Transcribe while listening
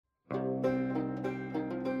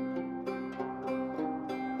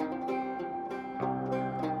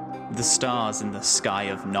The stars in the sky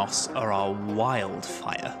of Nos are a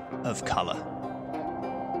wildfire of colour.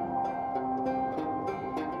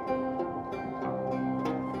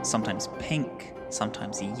 Sometimes pink,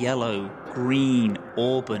 sometimes yellow, green,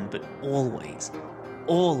 auburn, but always,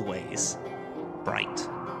 always bright.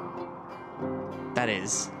 That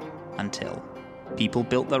is, until people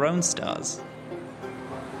built their own stars.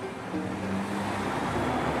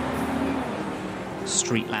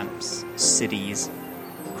 Street lamps, cities,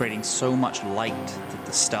 creating so much light that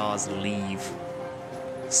the stars leave.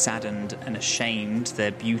 Saddened and ashamed,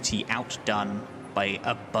 their beauty outdone by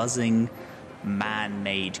a buzzing,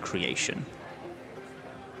 man-made creation.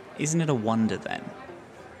 Isn't it a wonder, then,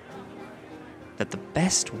 that the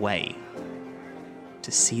best way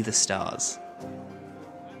to see the stars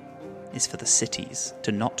is for the cities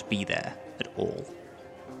to not be there at all?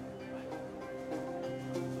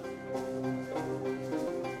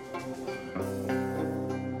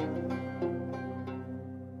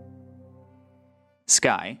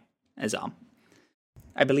 Sky, Azam.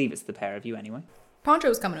 I believe it's the pair of you anyway.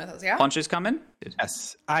 Poncho's coming with us, yeah? Poncho's coming?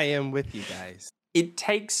 Yes, I am with you guys. It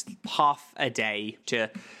takes half a day to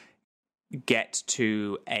get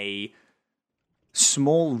to a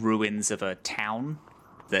small ruins of a town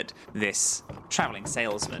that this traveling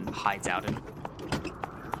salesman hides out in.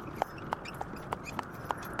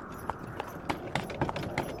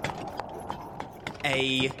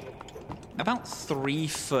 A about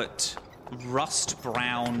 3-foot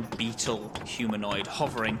rust-brown beetle humanoid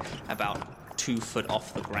hovering about 2 foot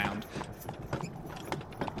off the ground.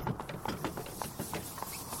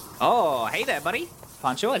 Oh, hey there, buddy.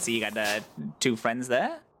 Poncho, I see you got 2 friends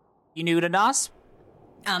there. You new to Nos?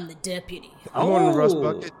 I'm the deputy. Good morning, Rust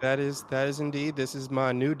Bucket. That is indeed. This is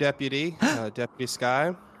my new deputy, Deputy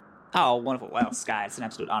Sky. Oh, wonderful. Well, Sky, it's an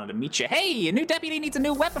absolute honor to meet you. Hey, a new deputy needs a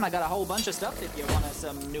new weapon. I got a whole bunch of stuff. If you want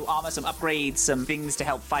some new armor, some upgrades, some things to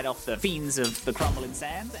help fight off the fiends of the crumbling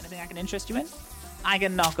sands, anything I can interest you in? I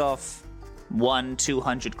can knock off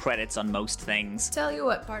 100-200 credits on most things. Tell you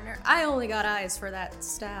what, partner, I only got eyes for that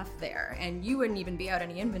staff there, and you wouldn't even be out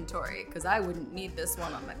any inventory, because I wouldn't need this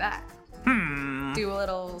one on my back. Do a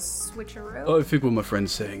little switcheroo? I think what my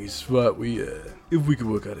friend's saying is, right, if we could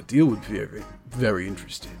work out a deal, we'd be very, very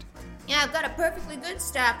interested. Yeah, I've got a perfectly good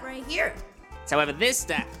staff right here. However, this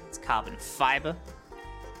staff is carbon fiber.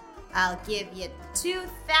 I'll give you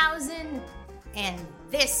 2,000 and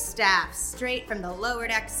this staff straight from the lower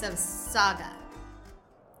decks of Saga.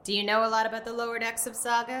 Do you know a lot about the lower decks of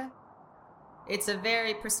Saga? It's a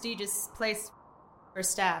very prestigious place for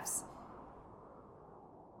staffs.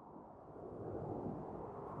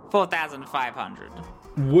 4,500.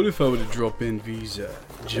 What if I were to drop in these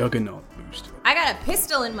Juggernaut boosters? I got a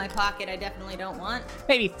pistol in my pocket I definitely don't want.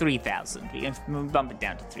 Maybe 3,000. We can bump it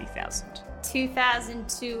down to 3,000.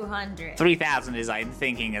 2,200. 3,000 is, I'm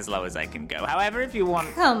thinking, as low as I can go. However, if you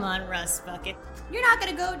want... Come on, Rust Bucket. You're not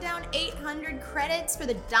gonna go down 800 credits for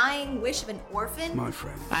the dying wish of an orphan? My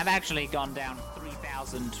friend. I've actually gone down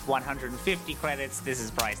 3,150 credits. This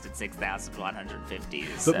is priced at 6,150.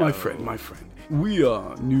 But my friend, we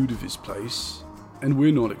are new to this place, and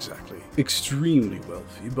we're not exactly extremely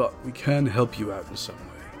wealthy, but we can help you out in some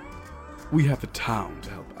way. We have a town to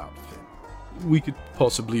help outfit. We could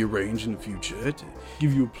possibly arrange in the future to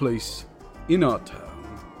give you a place in our town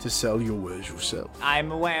to sell your wares yourself.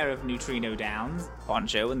 I'm aware of Nutrino Downs.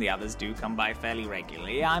 Poncho and the others do come by fairly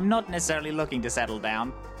regularly. I'm not necessarily looking to settle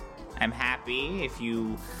down. I'm happy if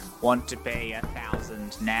you want to pay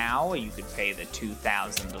 1,000 now, or you could pay the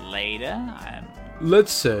 2,000 later.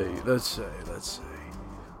 Let's say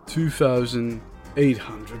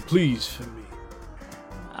 2,800, please, for me.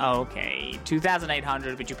 Okay,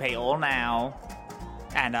 2,800, but you pay all now,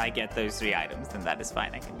 and I get those 3 items, then that is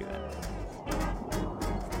fine, I can do that.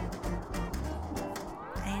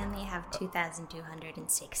 I only have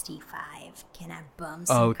 2,265. Can I bum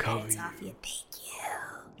some credits off you? Thank you.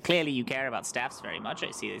 Clearly you care about staffs very much. I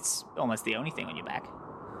see it's almost the only thing on your back.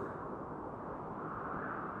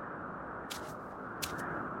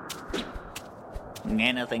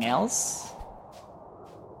 Anything else?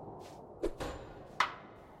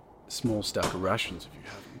 Small stack of rations if you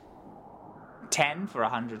have them. 10 for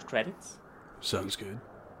 100 credits. Sounds good.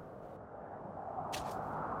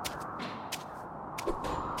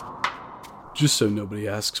 Just so nobody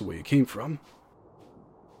asks where you came from.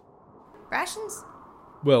 Rations?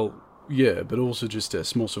 Well, yeah, but also just a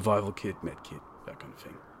small survival kit, med kit, that kind of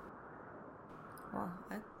thing. Well,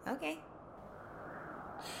 okay.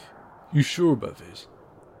 You sure about this?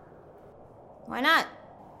 Why not?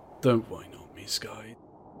 Don't whine on me, Sky.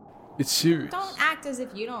 It's serious. Don't act as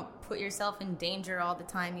if you don't put yourself in danger all the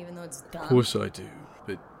time, even though it's dumb. Of course I do,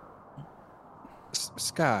 but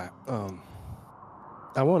Sky,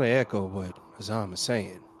 I want to echo what Azam is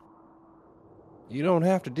saying. You don't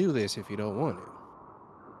have to do this if you don't want to.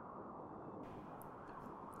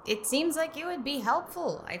 It seems like it would be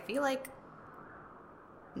helpful. I feel like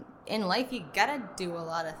in life you gotta do a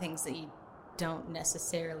lot of things that you don't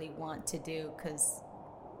necessarily want to do because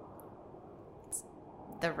it's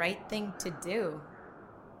the right thing to do.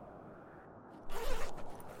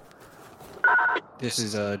 This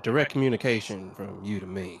is a direct communication from you to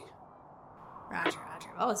me. Roger. I've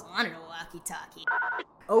always wanted a walkie-talkie.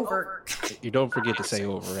 Over. You don't forget to say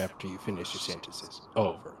over after you finish your sentences.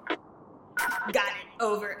 Over. Got it.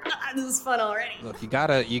 Over. This is fun already. Look, you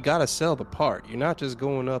gotta sell the part. You're not just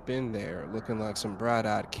going up in there looking like some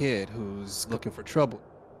bright-eyed kid who's looking for trouble.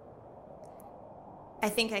 I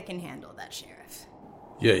think I can handle that, Sheriff.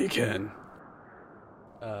 Yeah, you can.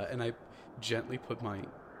 And I gently put my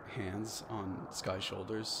hands on Sky's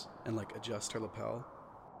shoulders and adjust her lapel.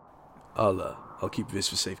 I'll keep this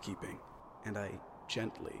for safekeeping. And I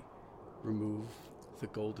gently remove the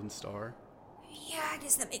golden star. Yeah, I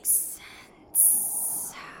guess that makes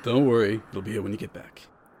sense. Don't worry, it'll be here when you get back.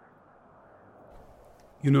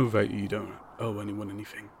 You know that you don't owe anyone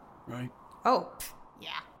anything, right? Oh,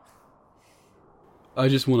 yeah. I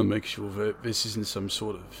just want to make sure that this isn't some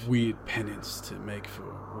sort of weird penance to make for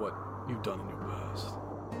what you've done in your past.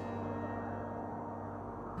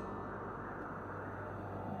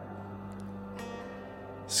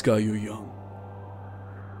 Sky, you're young.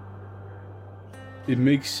 It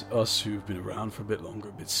makes us who've been around for a bit longer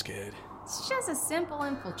a bit scared. It's just a simple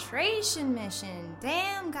infiltration mission.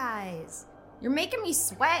 Damn, guys. You're making me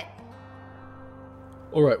sweat.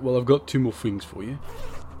 Alright, well, I've got 2 more things for you.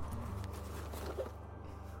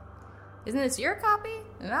 Isn't this your copy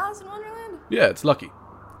of Alice in Wonderland? Yeah, it's lucky.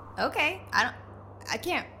 Okay. I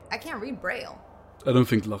can't read Braille. I don't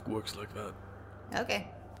think luck works like that. Okay.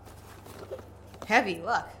 Heavy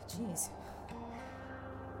luck. Jeez.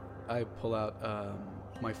 I pull out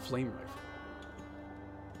my flame rifle.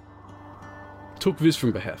 Took this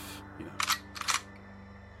from Behef, you know.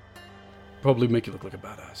 Probably make you look like a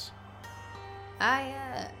badass.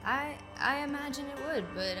 I imagine it would,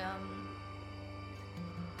 but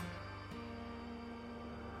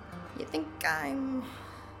you think I'm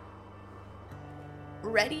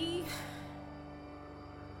ready?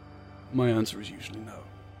 My answer is usually no.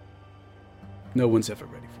 No one's ever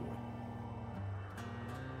ready for it.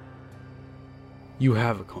 You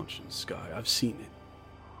have a conscience, Sky. I've seen it.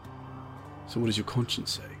 So what does your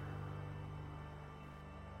conscience say?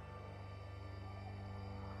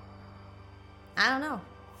 I don't know.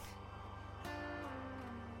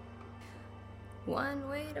 One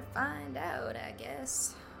way to find out, I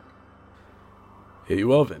guess. Here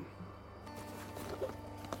you are, then.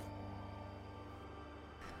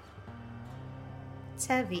 It's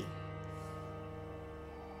heavy.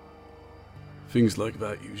 Things like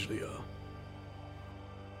that usually are.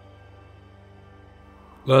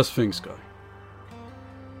 Last thing, Sky.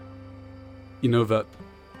 You know that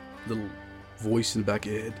little voice in the back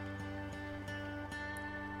of your head?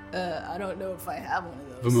 I don't know if I have one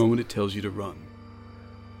of The those. moment it tells you to run,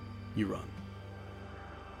 you run.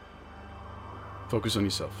 Focus on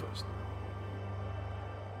yourself first.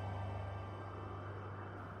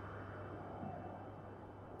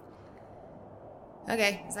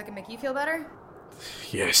 Okay, is that gonna make you feel better?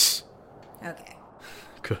 Yes. Okay.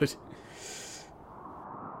 Good.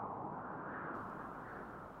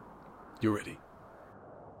 You're ready.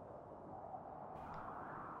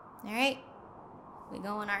 Alright. We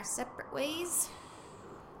going our separate ways?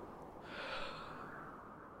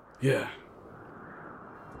 Yeah.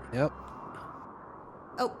 Yep.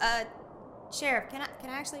 Oh, Sheriff, can I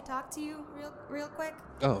actually talk to you real quick?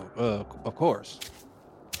 Oh, of course.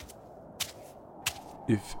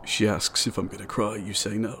 If she asks if I'm gonna cry, you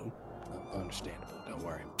say no. Understandable. Don't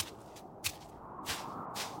worry.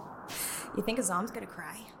 You think Azam's gonna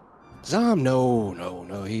cry? Zom, no.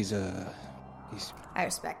 He's I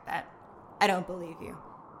respect that. I don't believe you.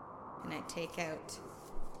 And I take out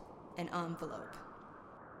an envelope.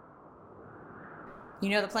 You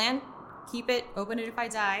know the plan? Keep it, open it if I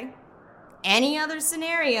die. Any other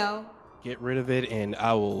scenario. Get rid of it, and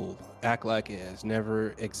I will act like it has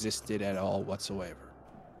never existed at all whatsoever.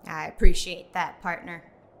 I appreciate that, partner.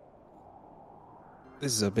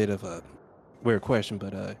 This is a bit of a weird question,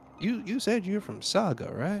 but you said you're from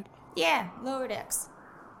Saga, right? Yeah, lower decks.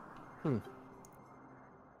 A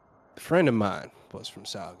friend of mine was from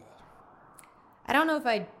Saga. I don't know if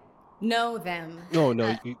I know them. No,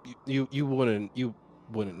 you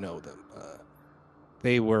wouldn't know them.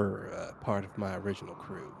 They were part of my original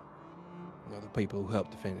crew. You know, the people who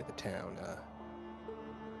helped defend the town.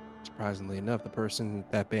 Surprisingly enough, the person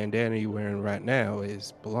that bandana you're wearing right now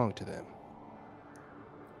belong to them.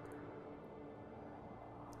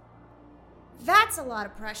 That's a lot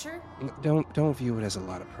of pressure. Don't view it as a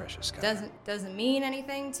lot of pressure, Sky. Doesn't mean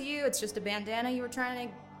anything to you. It's just a bandana you were trying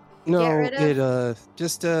to No, get rid of.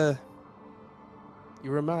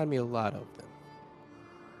 You remind me a lot of them.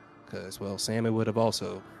 Because, well, Sammy would have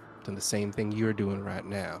also done the same thing you're doing right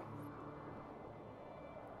now.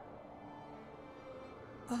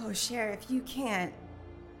 Oh, Sheriff, you can't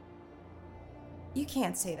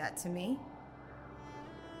say that to me.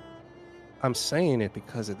 I'm saying it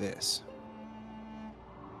because of this.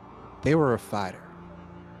 They were a fighter.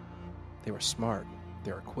 They were smart.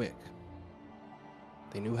 They were quick.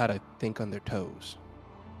 They knew how to think on their toes.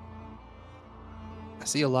 I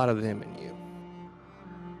see a lot of them in you.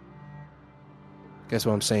 Guess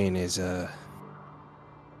what I'm saying is, I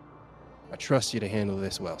trust you to handle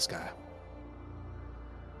this well, Sky.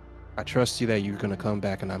 I trust you that you're gonna come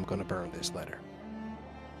back and I'm gonna burn this letter.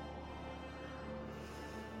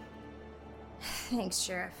 Thanks,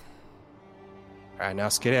 Sheriff. Alright, now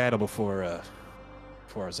skedaddle before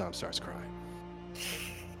Azam starts crying.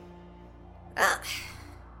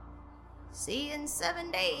 See you in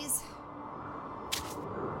 7 days.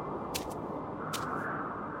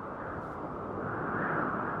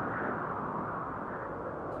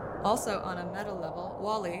 Also, on a meta level,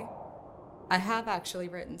 Wally, I have actually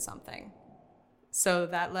written something. So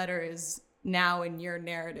that letter is now in your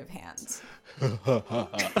narrative hands.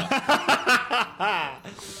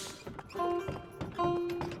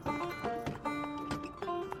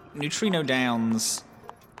 Nutrino Downs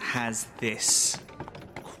has this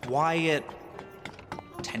quiet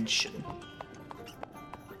tension.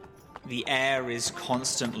 The air is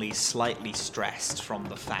constantly slightly stressed from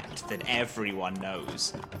the fact that everyone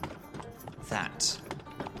knows that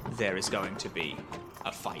there is going to be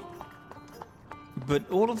a fight.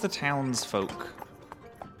 But all of the townsfolk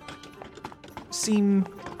seem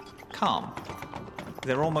calm.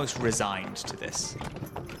 They're almost resigned to this.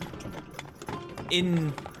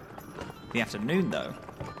 In the afternoon, though,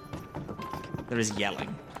 there is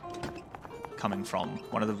yelling coming from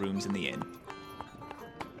one of the rooms in the inn.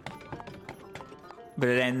 But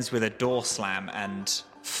it ends with a door slam and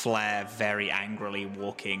Flair very angrily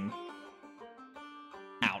walking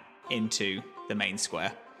out into the main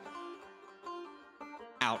square.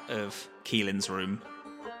 Out of Keelan's room.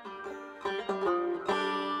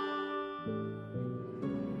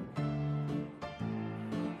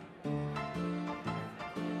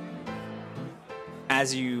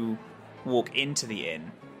 As you walk into the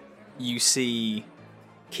inn, you see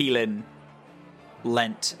Keelan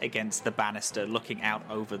leant against the banister, looking out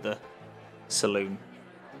over the saloon.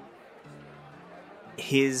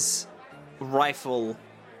 His rifle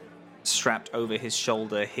strapped over his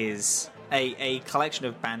shoulder, a collection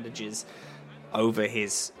of bandages over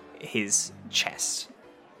his chest.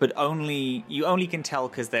 But you only can tell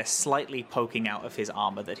because they're slightly poking out of his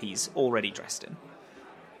armor that he's already dressed in.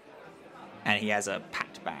 And he has a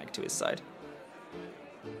packed bag to his side.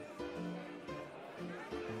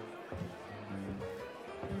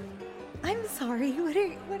 I'm sorry, what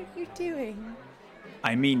are you doing?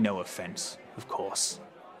 I mean no offense, of course,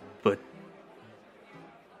 but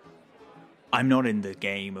I'm not in the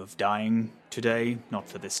game of dying today, not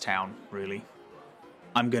for this town, really.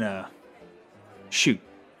 I'm gonna shoot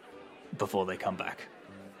before they come back.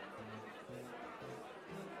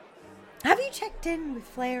 Have you checked in with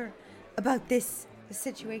Flair about this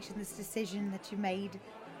situation, this decision that you made?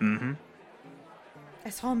 Mm-hmm. I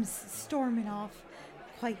saw him storming off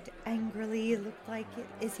quite angrily, it looked like it.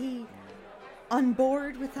 Is he on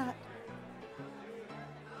board with that?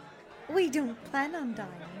 We don't plan on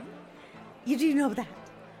dying. You do know that,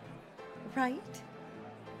 right?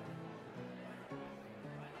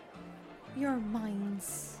 Your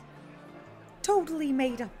mind's totally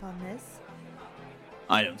made up on this.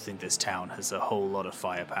 I don't think this town has a whole lot of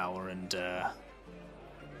firepower, and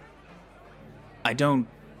I don't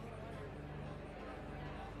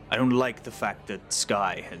like the fact that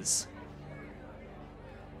Sky has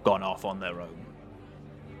gone off on their own.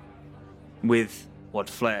 With what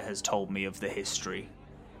Flair has told me of the history,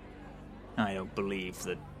 I don't believe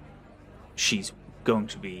that she's going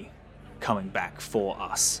to be coming back for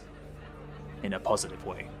us in a positive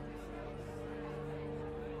way.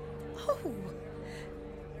 Oh.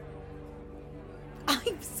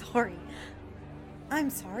 I'm sorry. I'm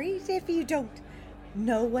sorry if you don't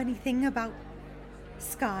know anything about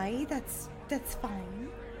Sky. That's fine.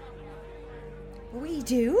 We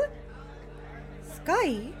do.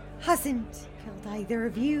 Sky hasn't killed either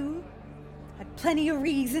of you. Had plenty of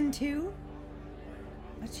reason to.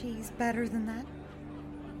 But she's better than that.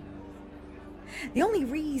 The only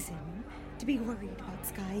reason to be worried about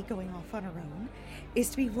Sky going off on her own is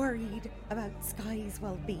to be worried about Sky's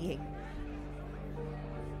well-being.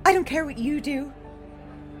 I don't care what you do,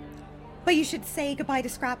 but you should say goodbye to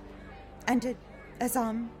Scrap and to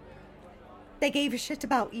Azam. They gave a shit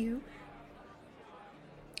about you.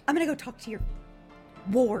 I'm gonna go talk to your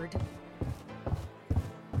ward.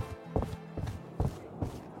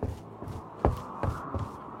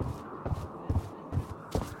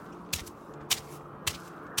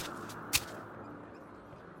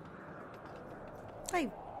 I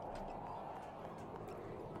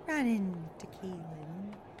ran into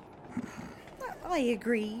Keelan. I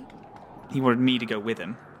agree. He wanted me to go with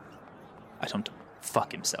him. I told him to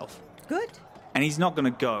fuck himself. Good. And he's not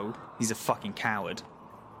gonna go. He's a fucking coward.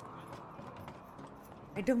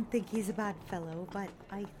 I don't think he's a bad fellow, but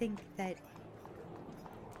I think that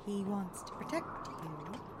he wants to protect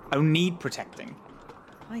you. I don't need protecting.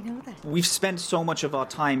 I know that. We've spent so much of our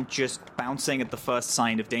time just bouncing at the first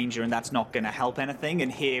sign of danger, and that's not going to help anything,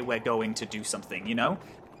 and here we're going to do something, you know?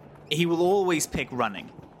 He will always pick running.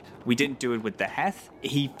 We didn't do it with the Heth.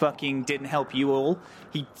 He fucking didn't help you all.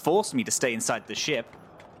 He forced me to stay inside the ship.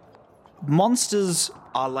 Monsters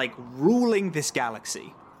are like ruling this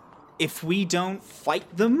galaxy. If we don't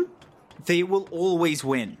fight them, they will always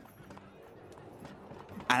win.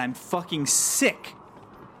 And I'm fucking sick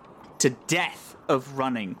to death of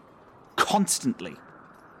running constantly.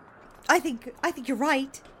 I think you're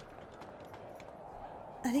right.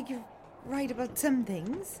 I think you're right about some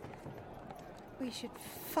things. We should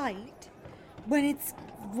fight when it's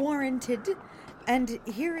warranted, and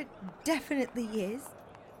here it definitely is.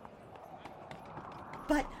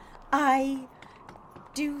 But I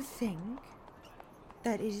do think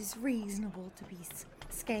that it is reasonable to be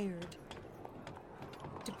scared.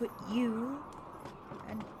 To put you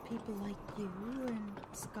and people like you and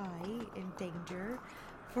Sky in danger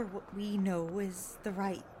for what we know is the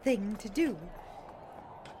right thing to do.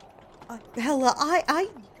 Hella, I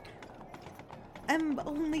am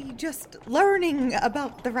only just learning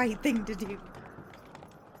about the right thing to do.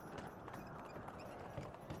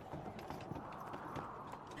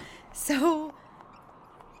 So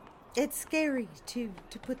it's scary to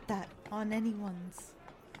put that on anyone's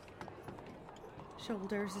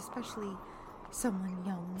shoulders, especially someone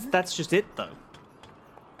young. That's just it, though.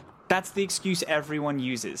 That's the excuse everyone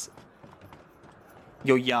uses.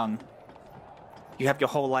 You're young. You have your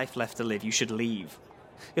whole life left to live. You should leave.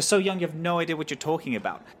 You're so young, you have no idea what you're talking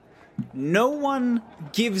about. No one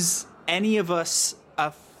gives any of us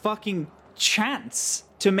a fucking chance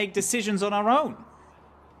to make decisions on our own.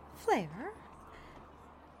 Flair?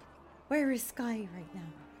 Where is Sky right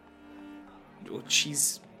now?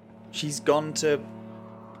 She's gone to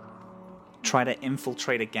try to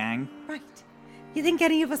infiltrate a gang. Right. You think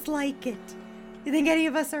any of us like it? You think any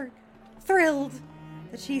of us are thrilled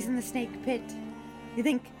that she's in the snake pit? You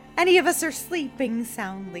think any of us are sleeping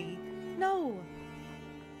soundly? No.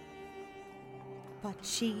 But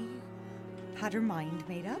she had her mind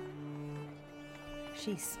made up.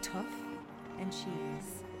 She's tough, and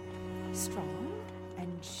she's strong,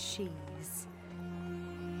 and she's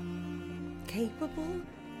capable,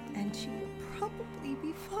 and she will probably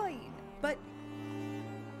be fine. But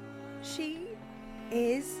she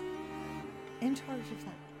is in charge of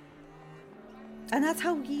that. And that's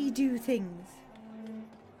how we do things.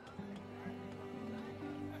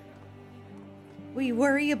 We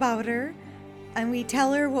worry about her, and we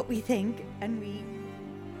tell her what we think, and we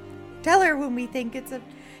tell her when we think it's a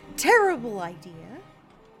terrible idea.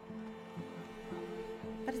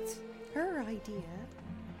 But it's her idea.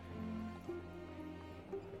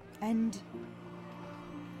 And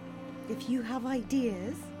if you have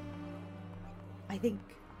ideas, I think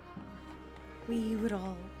we would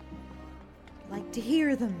all like to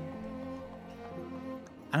hear them.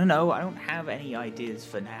 I don't know. I don't have any ideas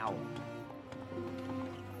for now.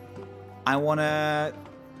 I want to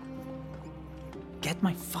get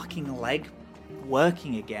my fucking leg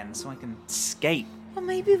working again so I can skate. Well,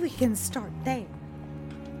 maybe we can start there.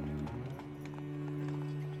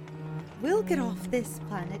 We'll get off this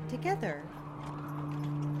planet together.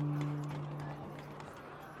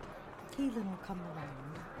 Keelan will come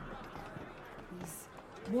around. He's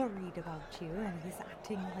worried about you, and he's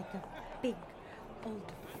acting like a big,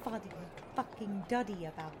 old, fuddy, fucking duddy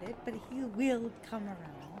about it, but he will come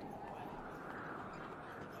around.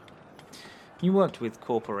 You worked with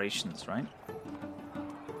corporations, right?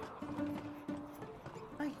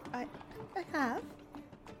 I have.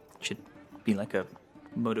 Should be like a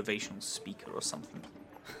motivational speaker or something.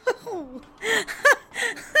 Oh.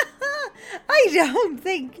 I I don't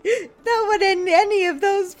think no one in any of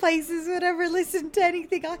those places would ever listen to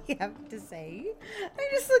anything I have to say. I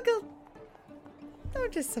just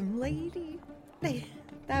I'm just some lady.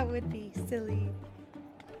 That would be silly.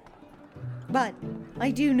 But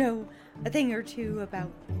I do know a thing or two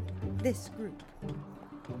about this group.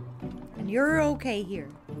 And you're okay here.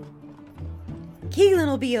 Keelan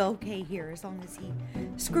will be okay here as long as he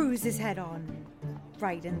screws his head on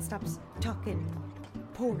right and stops talking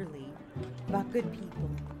poorly about good people.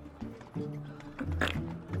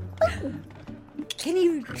 Can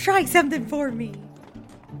you try something for me?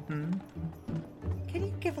 Can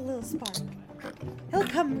you give a little spark? He'll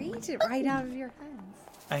come reach it right out of your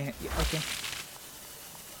hands. Okay.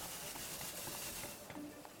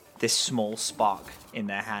 This small spark in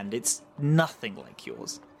their hand, it's nothing like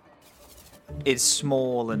yours. It's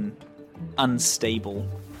small and unstable,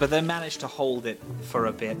 but they manage to hold it for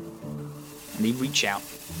a bit. And they reach out.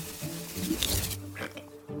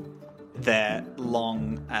 Their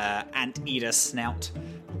long anteater snout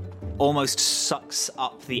almost sucks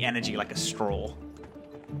up the energy like a straw.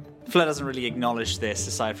 Fleur doesn't really acknowledge this,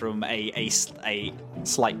 aside from a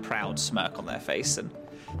slight proud smirk on their face, and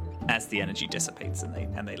as the energy dissipates and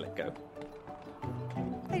they let go.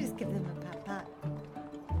 I just give them a pat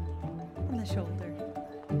on the shoulder.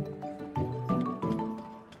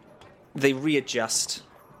 They readjust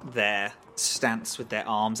their stance with their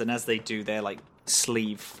arms, and as they do, their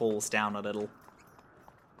sleeve falls down a little.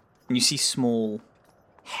 And you see small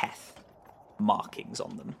heth markings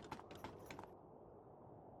on them.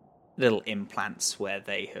 Little implants where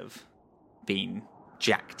they have been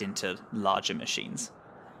jacked into larger machines.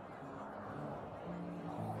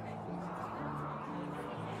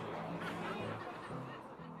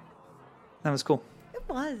 That was cool. It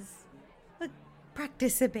was. Look,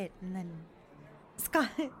 practice a bit and then Scott,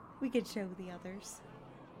 we could show the others.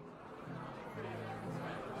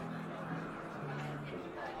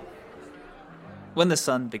 When the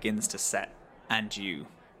sun begins to set and you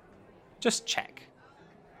just check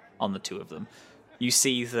on the two of them, you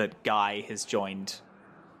see that Guy has joined.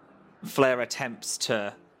 Flare attempts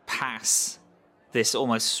to pass this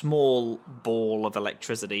almost small ball of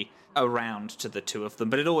electricity around to the two of them,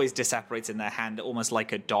 but it always disapparates in their hand, almost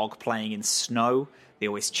like a dog playing in snow. They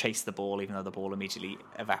always chase the ball, even though the ball immediately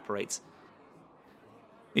evaporates.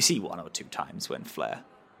 You see one or two times when Flare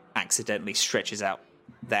accidentally stretches out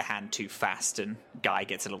their hand too fast and Guy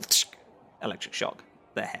gets a little electric shock.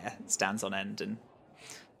 Their hair stands on end, and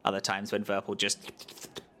other times when Verpal just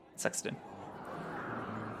sucks it in.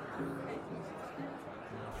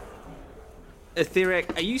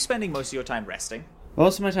 Etheric, are you spending most of your time resting?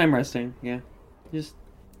 Most of my time resting, yeah. Just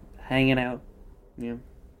hanging out,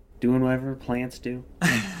 doing whatever plants do.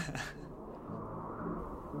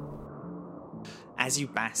 As you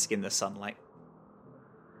bask in the sunlight,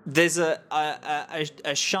 there's a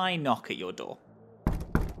shy knock at your door.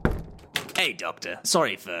 Hey, Doctor.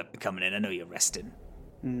 Sorry for coming in. I know you're resting.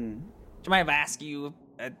 Mm-hmm. Do you mind if I ask you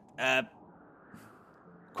a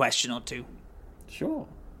question or two? Sure.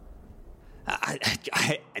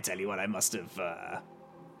 I tell you what, I must have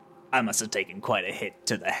taken quite a hit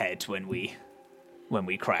to the head when we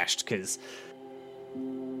crashed, because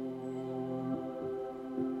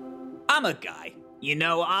I'm a guy,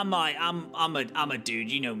 I'm a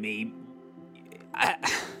dude, you know me.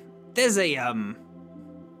 There's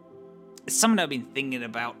something I've been thinking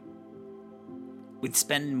about with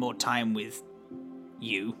spending more time with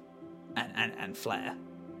you and Flare.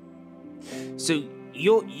 So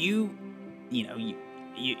you're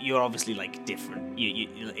obviously different.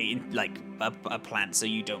 You like a plant, so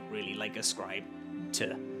you don't really ascribe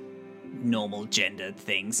to normal gendered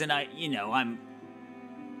things. And I'm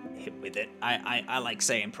hip with it. I like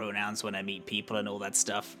saying pronouns when I meet people and all that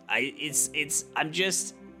stuff.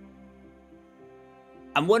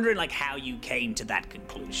 I'm wondering how you came to that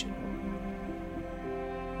conclusion.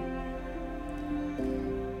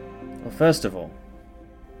 Well, first of all,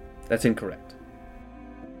 that's incorrect.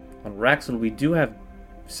 On Raxel, we do have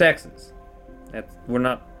sexes. We're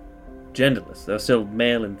not genderless. There are still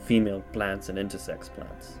male and female plants and intersex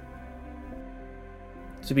plants.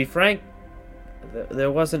 To be frank,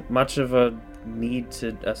 there wasn't much of a need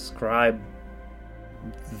to ascribe,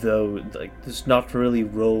 though. There's not really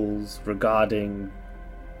roles regarding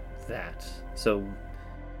that. So,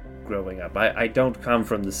 growing up, I don't come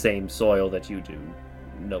from the same soil that you do.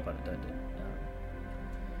 No pun intended.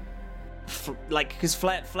 Because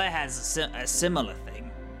Flare has a similar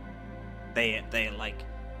thing. They like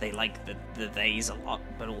the theys a lot,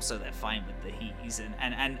 but also they're fine with the he's,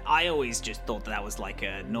 and I always just thought that was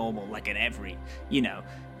a normal, an every,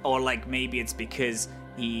 Or, like, maybe it's because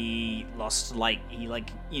he lost, like,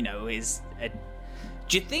 his...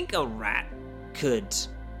 do you think a rat could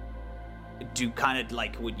do kind of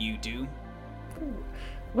like what you do?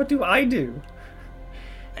 What do I do?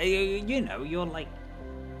 You're like...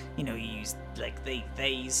 you use, like,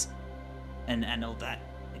 theys and all that.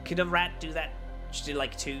 Could a rat do that,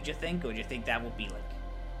 like, too, do you think? Or do you think that would be, like...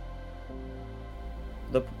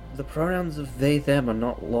 The pronouns of they, them are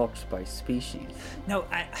not locked by species. No,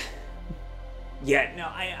 I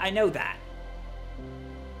know that.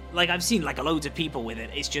 Like, I've seen, like, loads of people with it.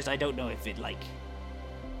 It's just I don't know if it,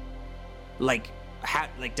 how,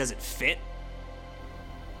 does it fit?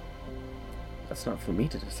 That's not for me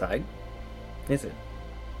to decide, is it?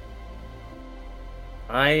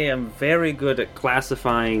 I am very good at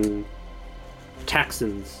classifying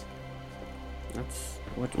taxons. That's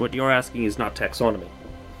what you're asking is not taxonomy.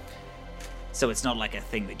 So it's not like a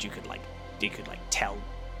thing that you could tell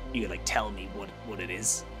me what it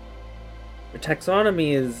is.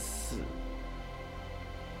 Taxonomy is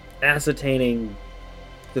ascertaining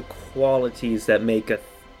the qualities that make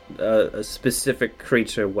a specific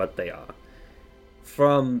creature what they are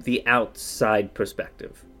from the outside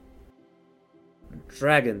perspective.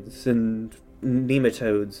 Dragons and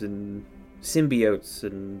nematodes and symbiotes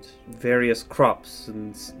and various crops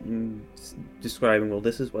and describing, well,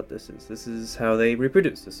 this is what this is how they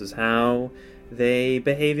reproduce, this is how they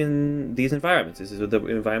behave in these environments, this is the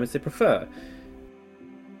environments they prefer.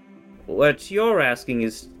 What you're asking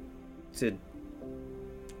is to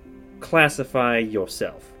classify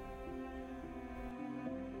yourself.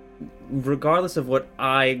 Regardless of what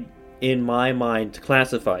I, in my mind,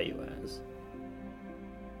 classify you as,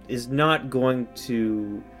 is not going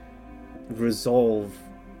to resolve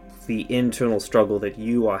the internal struggle that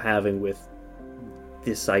you are having with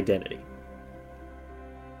this identity.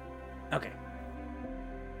 Okay.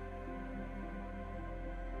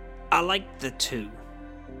 I like the two.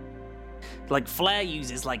 Like, Flair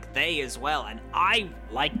uses, like, they as well, and I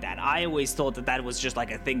like that. I always thought that was just,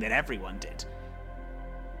 like, a thing that everyone did.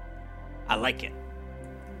 I like it.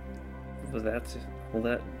 Well,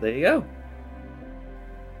 there you go.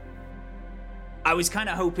 I was kind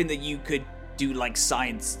of hoping that you could do, like,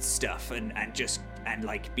 science stuff and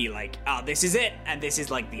like, be like, oh, this is it, and this is,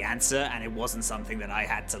 like, the answer, and it wasn't something that I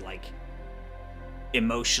had to, like,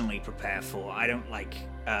 emotionally prepare for. I don't like,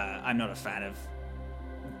 I'm not a fan of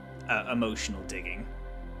emotional digging.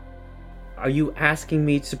 Are you asking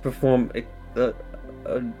me to perform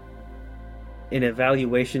an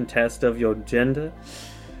evaluation test of your gender?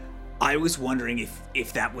 I was wondering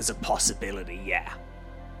if that was a possibility, yeah.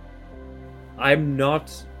 I'm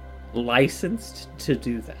not licensed to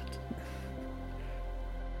do that.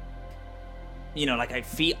 Like, I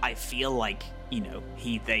feel like,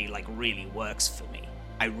 they, like, really works for me.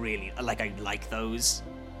 I like those.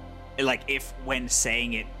 Like, if when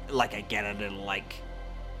saying it, like, I get a little, like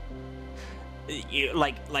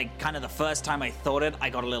kind of the first time I thought it, I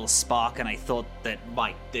got a little spark, and I thought that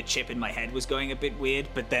the chip in my head was going a bit weird,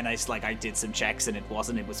 but then I did some checks and it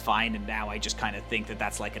wasn't, it was fine, and now I just kind of think that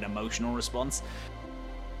that's, like, an emotional response.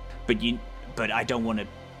 But I don't want to,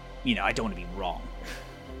 I don't want to be wrong.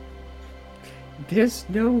 There's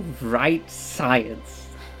no right science.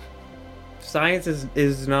 Science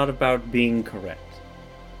is not about being correct.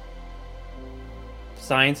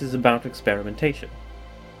 Science is about experimentation.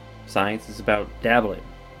 Science is about dabbling.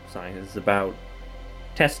 Science is about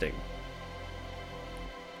testing.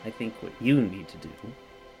 I think what you need to do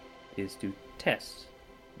is to test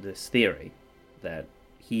this theory that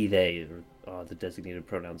he, they are the designated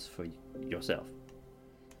pronouns for yourself.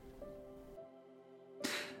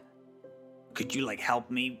 Could you, like,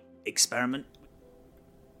 help me experiment?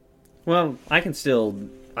 Well, I can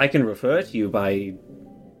refer to you by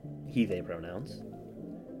he, they pronouns.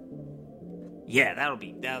 Yeah, that'll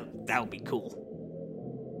be cool.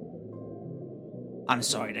 I'm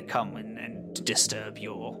sorry to come and to disturb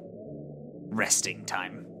your resting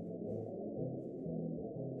time.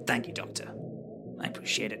 Thank you, Doctor. I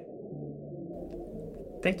appreciate it.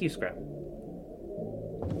 Thank you, Scrap.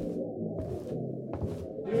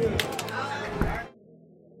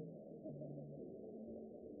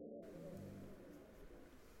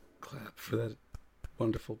 Clap for that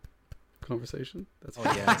wonderful conversation. That's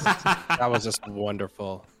yes. That was just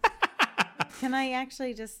wonderful. Can I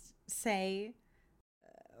actually just say,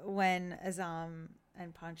 when Azam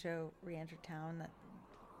and Pancho re-entered town, that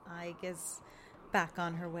Ike is back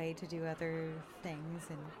on her way to do other things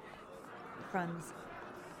and runs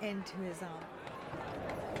into his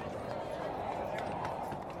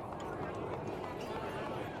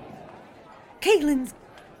Caitlin's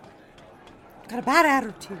Got a bad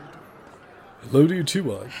attitude. Hello to you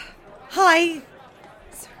too, Ike. Hi.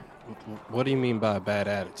 What do you mean by a bad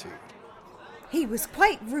attitude? He was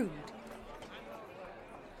quite rude.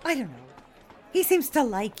 I don't know. He seems to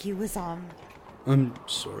like you, Azam. I'm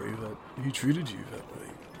sorry that he treated you that way.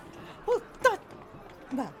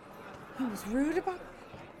 Well, he was rude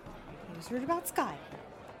about Sky.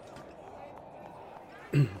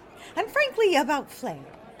 And frankly, about Flame.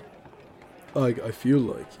 I feel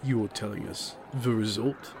like you're telling us the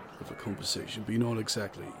result of a conversation, but you're not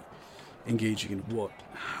exactly engaging in what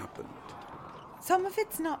happened. Some of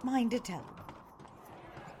it's not mine to tell.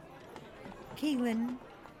 Keelan,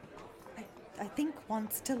 I think,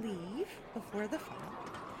 wants to leave before the fight.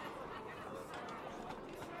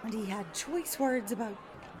 And he had choice words about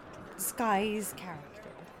Sky's character.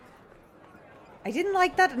 I didn't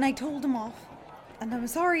like that, and I told him off. And I'm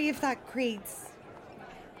sorry if that creates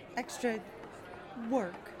extra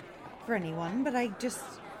work for anyone, but I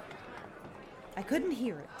couldn't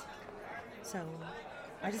hear it. So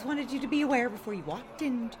I just wanted you to be aware before you walked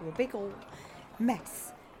into a big old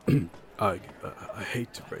mess. I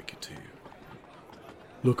hate to break it to you.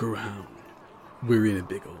 Look around. We're in a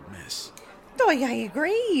big old mess. Oh, I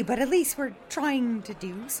agree, but at least we're trying to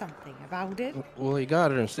do something about it. Well, you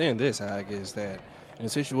gotta understand this, Ike, is that in a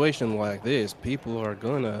situation like this, people are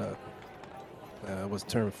gonna, what's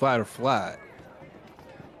the term, fight or flight.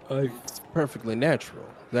 It's perfectly natural.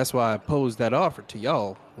 That's why I posed that offer to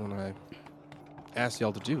y'all when I asked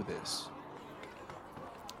y'all to do this.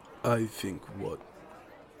 I think what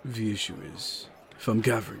the issue is, if I'm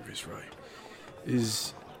gathering this right,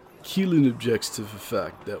 is Keelan objects to the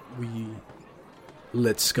fact that we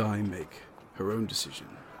let Sky make her own decision,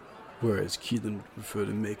 whereas Keelan would prefer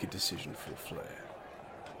to make a decision for Flair.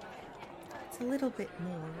 It's a little bit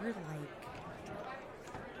more like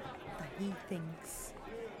that he thinks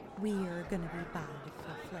we are going to be bad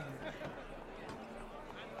for Flair.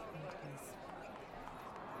 And he's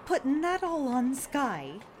putting that all on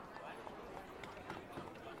Sky.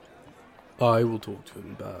 I will talk to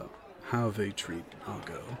him about how they treat our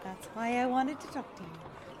girl. That's why I wanted to talk to you.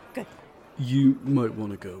 Good. You might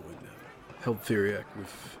want to go and help Theriac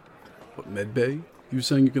with what medbay you were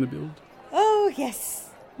saying you're going to build. Oh, yes.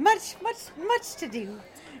 Much to do.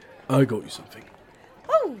 I got you something.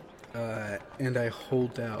 Oh, And I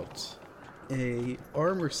hold out a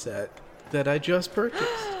armor set that I just purchased.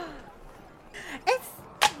 it's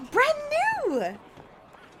brand new.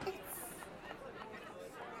 It's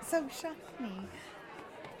so shiny.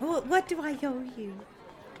 What do I owe you?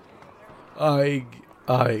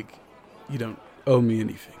 Ike, you don't owe me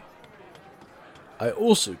anything. I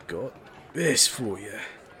also got this for you.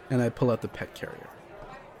 And I pull out the pet carrier.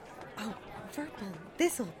 Oh, Verbal,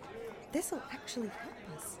 this'll actually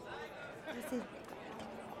help us. Is it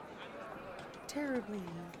terribly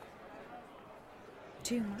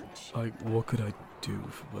too much? Ike, what could I do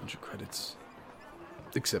for a bunch of credits?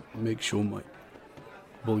 Except make sure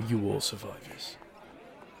you all survive this.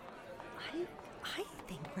 I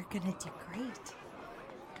think we're gonna do great.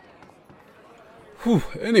 Whew,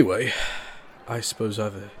 anyway, I suppose I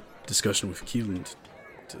have a discussion with Keelan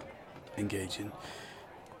to engage in.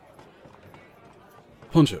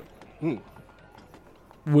 Poncho,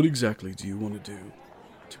 what exactly do you want to do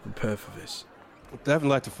to prepare for this? I'd definitely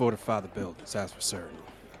like to fortify the buildings, that's for certain.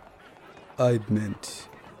 I meant,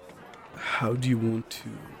 how do you want to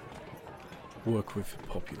work with the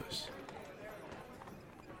populace?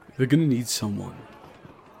 They're going to need someone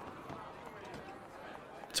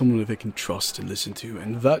that they can trust and listen to,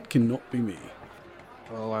 and that cannot be me.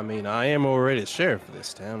 Well, I mean, I am already the sheriff of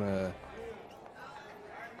this town.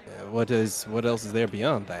 What else is there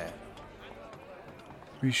beyond that?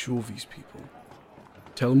 Reassure these people.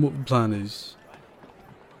 Tell them what the plan is.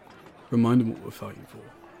 Remind them what we're fighting for.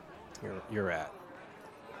 You're right.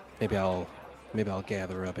 Maybe I'll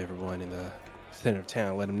gather up everyone in the center of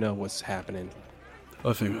town, let them know what's happening.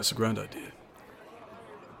 I think that's a grand idea.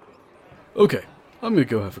 Okay, I'm gonna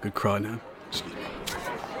go have a good cry now. Excuse me.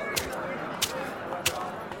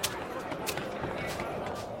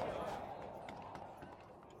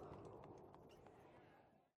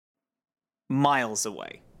 Miles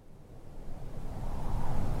away.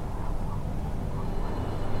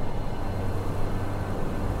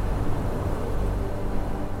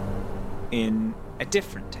 In a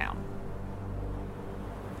different town.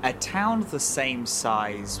 A town the same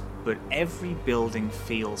size, but every building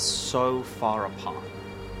feels so far apart.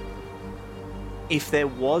 If there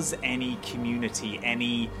was any community,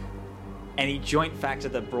 any joint factor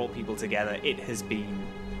that brought people together, it has been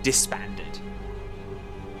disbanded.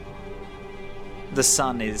 The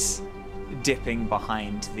sun is dipping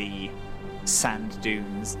behind the sand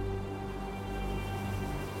dunes.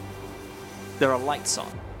 There are lights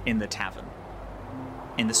on in the tavern,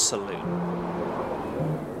 in the saloon.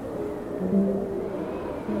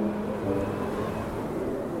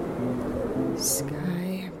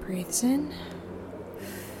 Sky breathes in,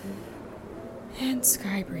 and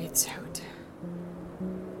Sky breathes out.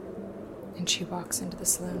 And she walks into the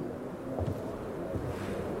saloon.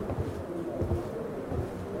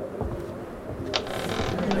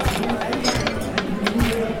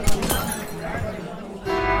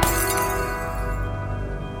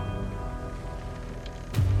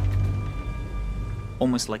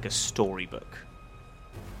 Almost like a storybook.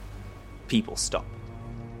 People stop.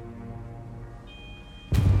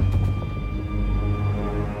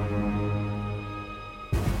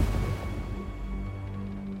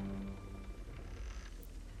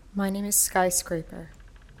 My name is Skyscraper.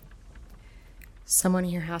 Someone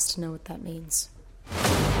here has to know what that means.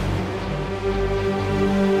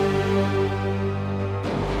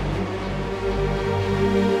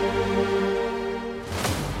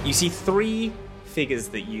 You see three figures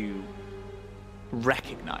that you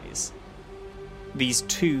recognize. These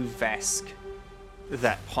two Vesk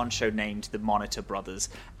that Poncho named the Monitor Brothers,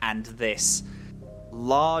 and this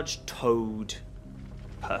large toad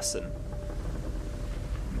person.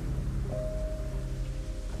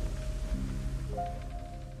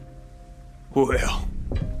 Well,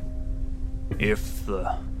 if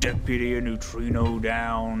the deputy of Nutrino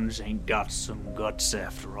Downs ain't got some guts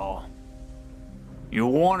after all. You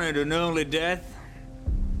wanted an early death?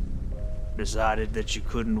 Decided that you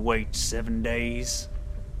couldn't wait 7 days?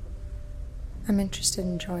 I'm interested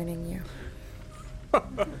in joining you.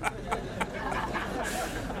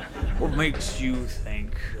 What makes you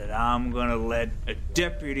think that I'm gonna let a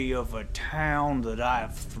deputy of a town that I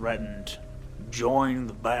have threatened join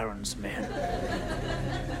the Baron's men?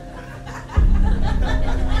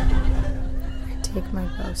 I take my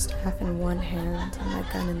bow staff in one hand and my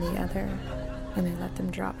gun in the other, and I let them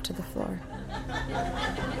drop to the floor.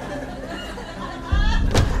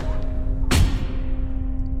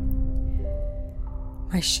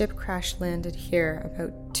 My ship crash landed here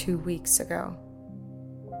about 2 weeks ago.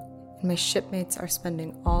 And my shipmates are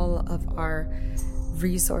spending all of our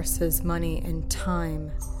resources, money, and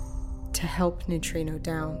time to help Nutrino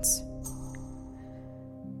Downs.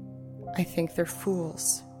 I think they're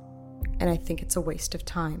fools, and I think it's a waste of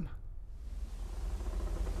time.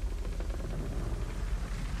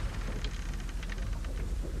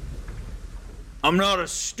 I'm not a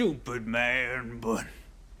stupid man, but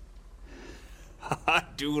I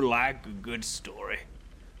do like a good story.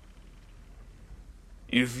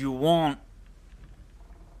 If you want,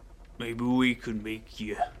 maybe we could make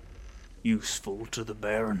you useful to the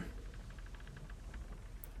Baron.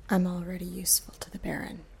 I'm already useful to the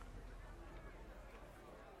Baron.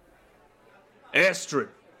 Astrid!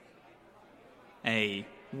 A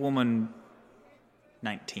woman,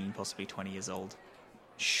 19, possibly 20 years old.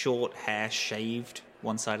 Short hair, shaved,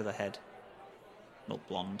 one side of the head. Not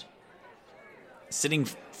blonde. Sitting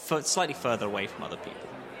slightly further away from other people.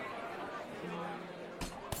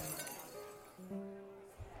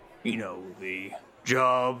 You know, the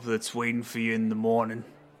job that's waiting for you in the morning.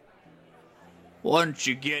 Once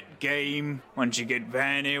you get game, once you get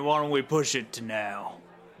Vanny, why don't we push it to now?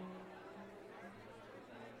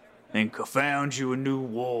 Think I found you a new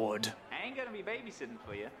ward. I ain't gonna be babysitting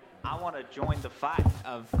for you. I want to join the fight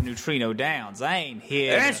of Nutrino Downs. I ain't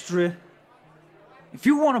here. Astra, if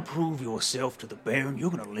you want to prove yourself to the Baron,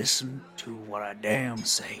 you're gonna listen to what I damn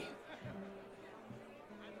say.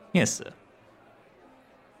 Yes, sir.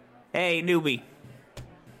 Hey, newbie.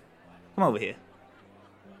 Come over here.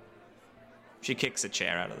 She kicks a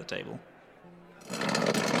chair out of the table.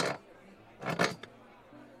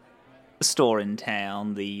 The store in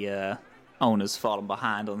town, the owner's fallen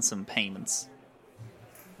behind on some payments.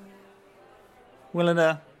 Willing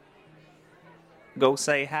to go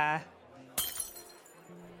say hi?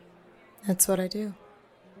 That's what I do.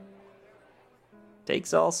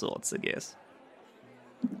 Takes all sorts, I guess.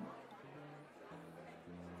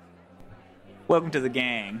 Welcome to the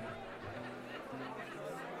gang.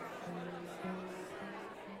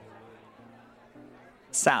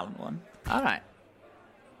 Silent one. Alright.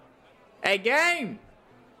 Hey, gang!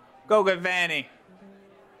 Go get Vanny.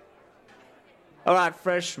 Alright,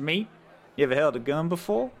 fresh meat. You ever held a gun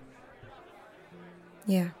before?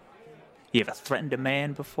 Yeah. You ever threatened a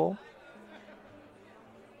man before?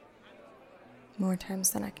 More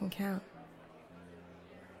times than I can count.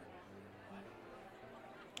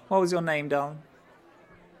 What was your name, darling?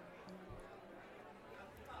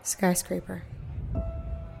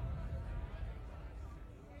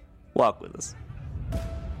 Walk with us.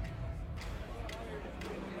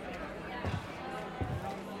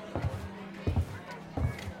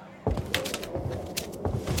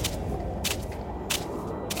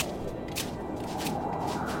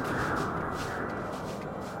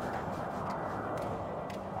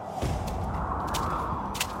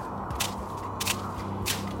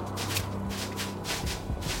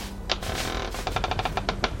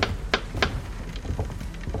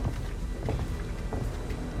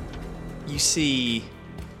 You see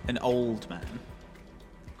an old man,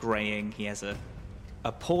 graying. He has a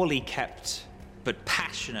poorly kept but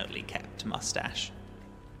passionately kept mustache.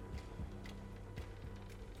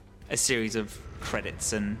 A series of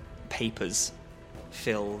credits and papers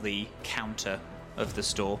fill the counter of the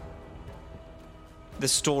store. The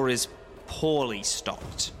store is poorly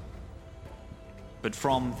stocked, but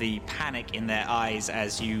from the panic in their eyes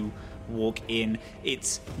as you walk in,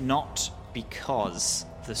 it's not because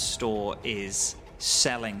the store is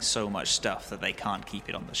selling so much stuff that they can't keep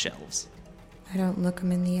it on the shelves. I don't look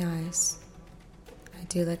him in the eyes. I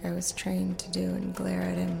do like I was trained to do and glare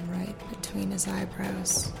at him right between his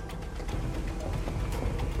eyebrows.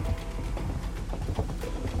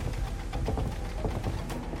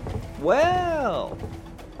 Well,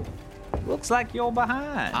 looks like you're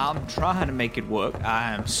behind. I'm trying to make it work.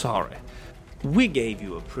 I am sorry. We gave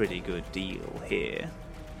you a pretty good deal here,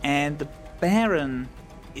 and the Baron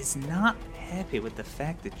is not happy with the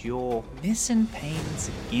fact that you're missing payments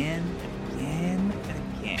again and again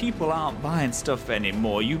and again. People aren't buying stuff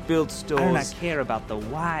anymore. You build stores. I do not care about the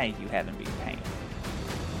why you haven't been paying.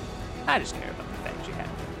 I just care about the fact you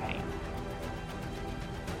haven't been paying.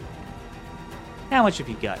 How much have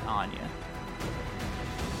you got on you?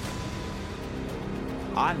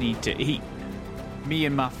 I need to eat. Me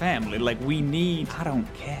and my family, we need... I don't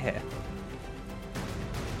care.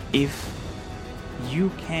 If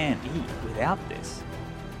you can't eat without this,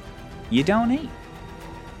 you don't eat.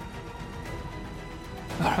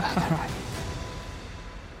 All right.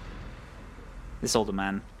 This older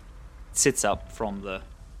man sits up from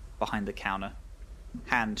behind the counter,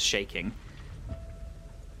 hand shaking,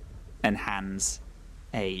 and hands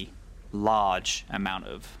a large amount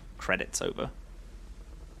of credits over.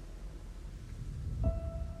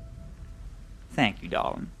 Thank you,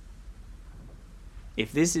 darling.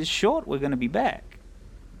 If this is short, we're going to be back.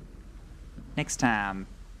 Next time,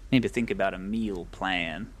 maybe think about a meal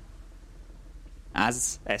plan.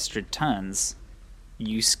 As Estrid turns,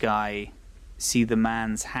 you, Sky, see the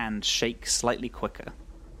man's hand shake slightly quicker.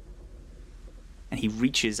 And he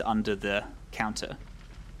reaches under the counter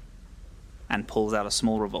and pulls out a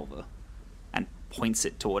small revolver and points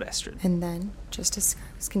it toward Estrid. And then, just as Sky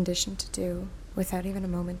was conditioned to do, without even a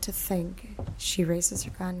moment to think, she raises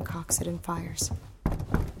her gun, cocks it, and fires.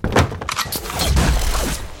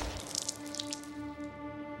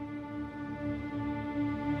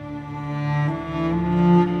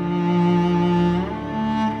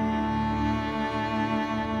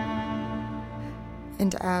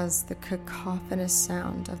 And as the cacophonous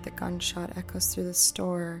sound of the gunshot echoes through the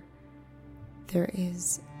store, there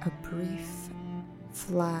is a brief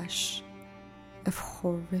flash of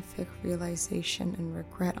horrific realization and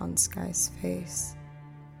regret on Sky's face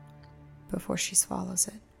before she swallows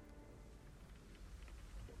it.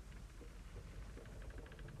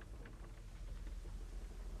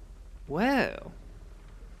 Well,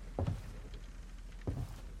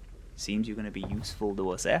 seems you're going to be useful to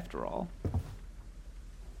us after all.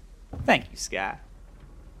 Thank you, Sky.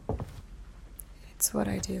 It's what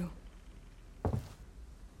I do.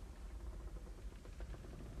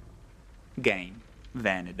 Game,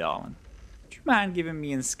 Vanna, darling. Do you mind giving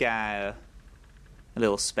me and Sky a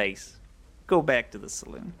little space? Go back to the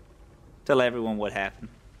saloon. Tell everyone what happened.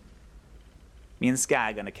 Me and Sky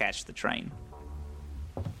are gonna catch the train.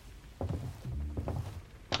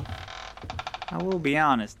 I will be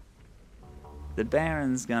honest. The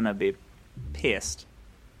Baron's gonna be pissed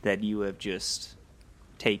that you have just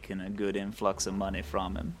taken a good influx of money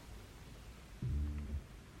from him.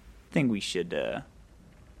 I think we should,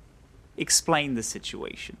 explain the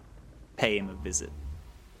situation. Pay him a visit.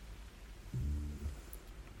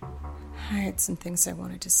 I had some things I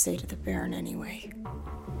wanted to say to the Baron anyway.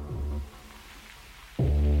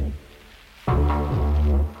 We're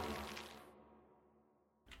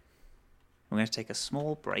going to take a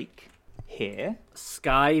small break here.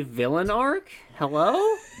 Sky villain arc?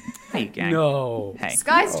 Hello? Hey, gang. No. Hey.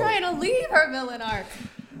 Sky's trying to leave her villain arc.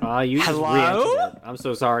 You just Hello? re-entered it. I'm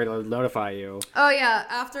so sorry to notify you. Oh yeah,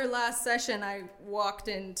 after last session, I walked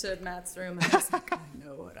into Matt's room and I was like, I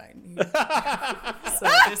know what I need. So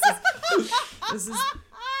this is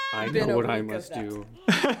I Been know a what I week of must that. do.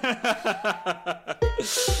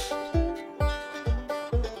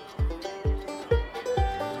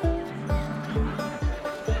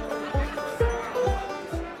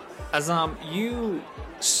 As you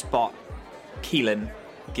spot Keelan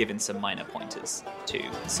giving some minor pointers to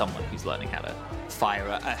someone who's learning how to fire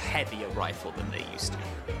a heavier rifle than they used to.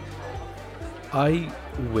 I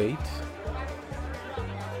wait,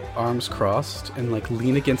 arms crossed, and like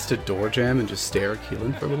lean against a door jamb and just stare at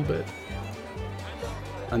Keelan for a little bit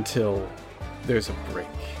until there's a break.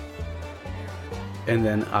 And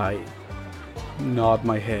then I nod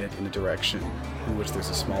my head in a direction in which there's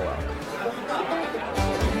a small alcove.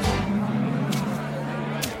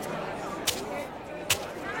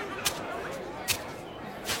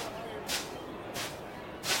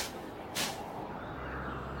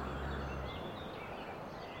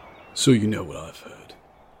 So you know what I've heard.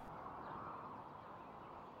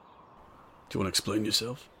 Do you want to explain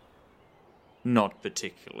yourself? Not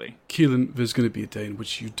particularly. Keelan, there's going to be a day in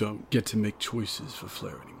which you don't get to make choices for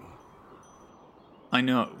Flair anymore. I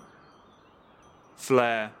know.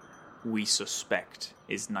 Flair, we suspect,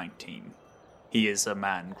 is 19. He is a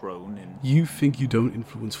man grown in... You think you don't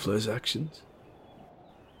influence Flair's actions?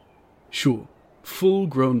 Sure,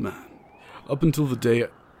 full-grown man. Up until the day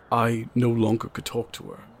I no longer could talk to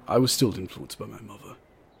her, I was still influenced by my mother.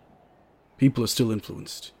 People are still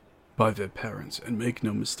influenced by their parents, and make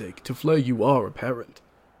no mistake, to Flair you are a parent.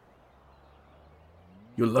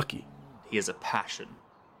 You're lucky. He has a passion.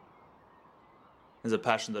 There's a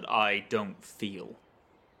passion that I don't feel.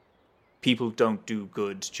 People don't do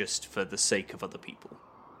good just for the sake of other people.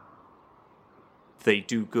 They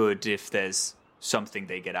do good if there's something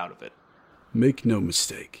they get out of it. Make no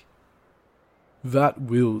mistake. That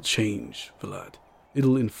will change, Vlad.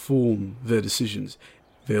 It'll inform their decisions.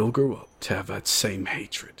 They'll grow up to have that same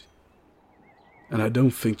hatred. And I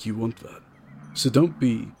don't think you want that. So don't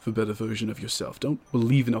be the better version of yourself. Don't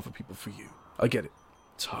believe in other people for you. I get it.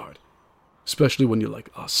 It's hard. Especially when you're like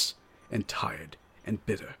us, and tired, and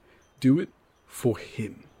bitter. Do it for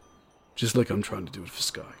him. Just like I'm trying to do it for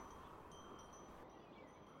Sky.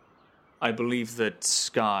 I believe that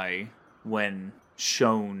Sky, when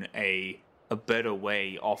shown a better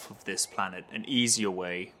way off of this planet, an easier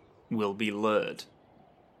way, will be lured.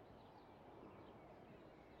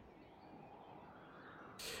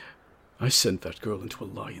 I sent that girl into a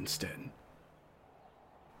lion's den.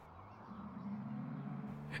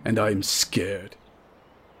 And I'm scared.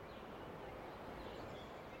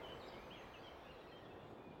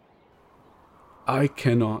 I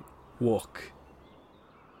cannot walk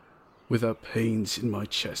without pains in my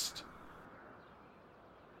chest.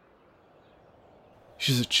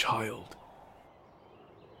 She's a child.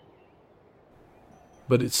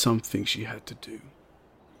 But it's something she had to do.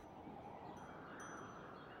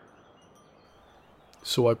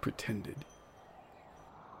 So I pretended.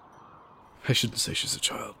 I shouldn't say she's a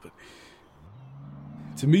child, but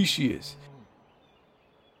to me she is.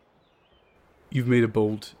 You've made a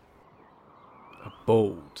bold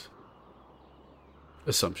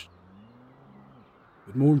assumption.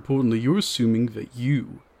 But more importantly, you're assuming that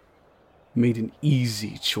you made an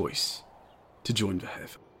easy choice to join the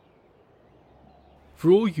Hef. For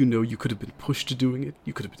all you know, you could have been pushed to doing it,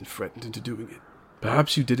 you could have been threatened into doing it.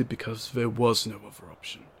 Perhaps you did it because there was no other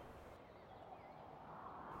option.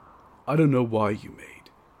 I don't know why you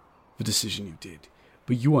made the decision you did,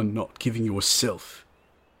 but you are not giving yourself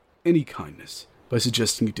any kindness by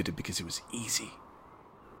suggesting you did it because it was easy.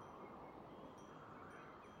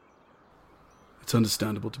 It's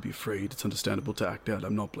understandable to be afraid, it's understandable to act out.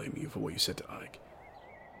 I'm not blaming you for what you said to Ike.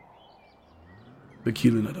 But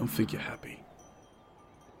Keelan, I don't think you're happy.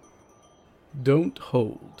 Don't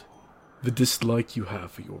hold the dislike you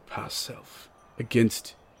have for your past self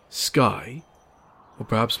against Sky, or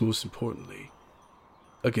perhaps most importantly,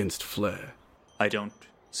 against Flair. I don't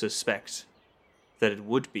suspect that it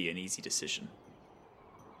would be an easy decision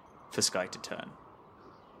for Sky to turn.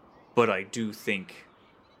 But I do think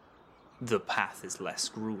the path is less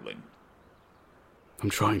grueling.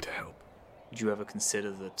 I'm trying to help. Did you ever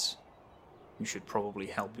consider that you should probably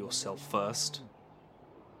help yourself first?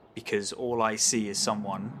 Because all I see is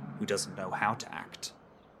someone who doesn't know how to act,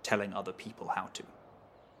 telling other people how to.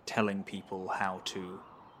 Telling people how to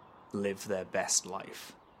live their best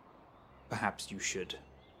life. Perhaps you should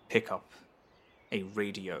pick up a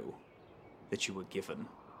radio that you were given,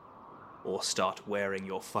 or start wearing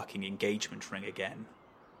your fucking engagement ring again.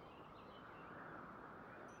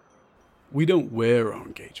 We don't wear our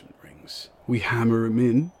engagement rings. We hammer them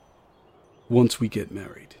in once we get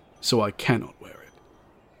married, so I cannot wear it.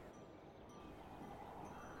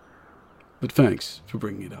 But thanks for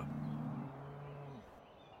bringing it up.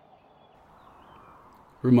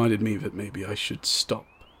 Reminded me that maybe I should stop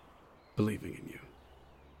believing in you.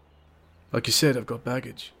 Like you said, I've got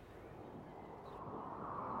baggage.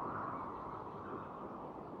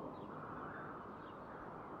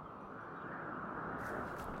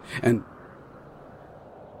 And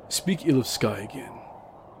speak ill of Sky again,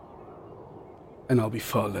 and I'll be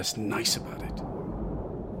far less nice about it.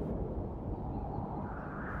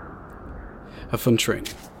 Have fun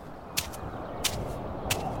training.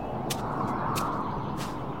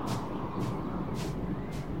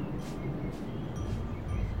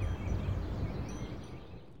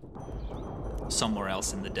 Somewhere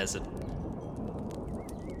else in the desert,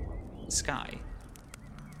 Sky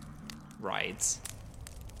rides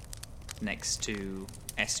next to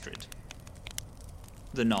Estrid.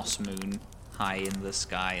 The Nos moon high in the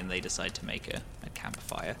sky, and they decide to make a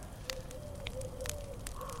campfire.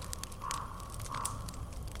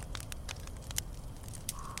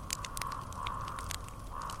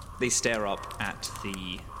 They stare up at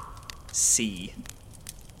the sea,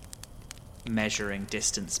 measuring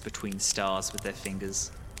distance between stars with their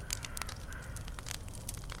fingers.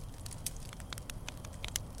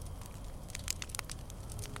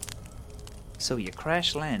 So you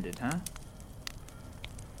crash landed, huh?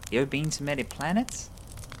 You ever been to many planets?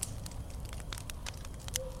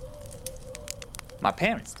 My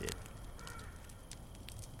parents did.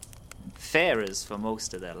 Farers for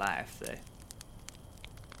most of their life. They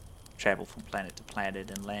traveled from planet to planet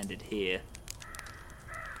and landed here.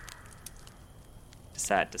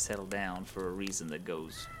 Decided to settle down for a reason that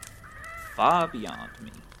goes far beyond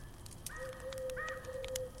me.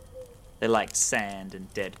 They liked sand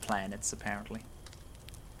and dead planets, apparently.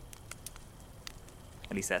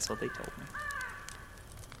 At least that's what they told me.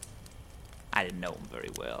 I didn't know them very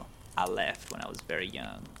well. I left when I was very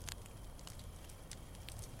young.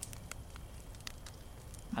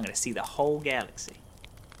 I'm gonna see the whole galaxy.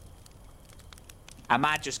 I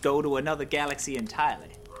might just go to another galaxy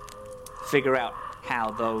entirely. Figure out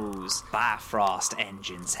how those Bifrost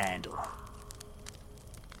engines handle.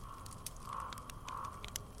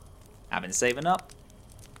 I've been saving up.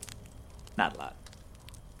 Not a lot.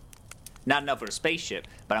 Not enough for a spaceship,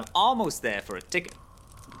 but I'm almost there for a ticket.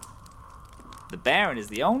 The Baron is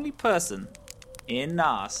the only person in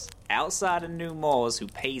Nos, outside of New Moors, who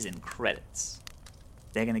pays in credits.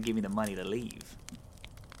 They're gonna give me the money to leave.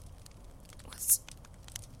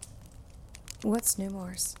 What's New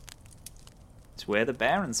Moors? It's where the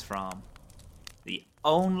Baron's from. The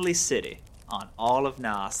only city on all of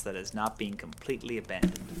Nos that has not been completely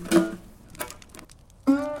abandoned.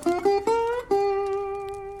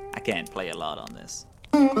 I can't play a lot on this.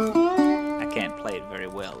 I can't play it very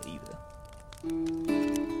well either.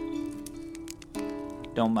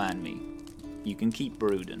 Don't mind me. You can keep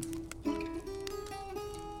brooding.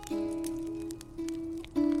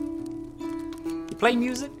 You play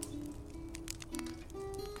music?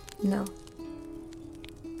 No.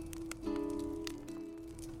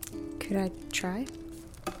 Could I try?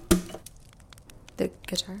 The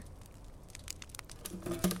guitar?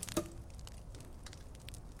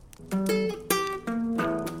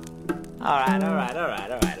 Alright.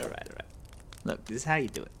 Look, this is how you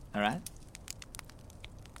do it, alright?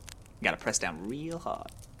 You gotta press down real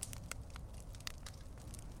hard.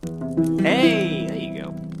 Hey, there you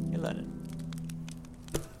go. You're learning.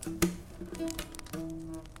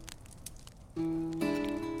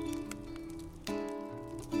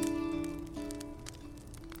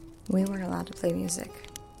 We weren't allowed to play music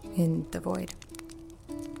in the void.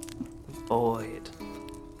 Void.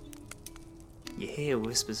 You hear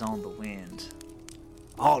whispers on the wind,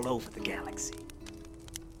 all over the galaxy.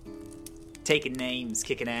 Taking names,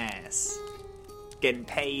 kicking ass. Getting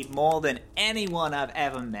paid more than anyone I've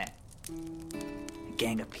ever met. A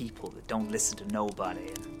gang of people that don't listen to nobody.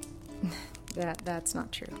 That's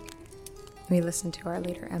not true. We listen to our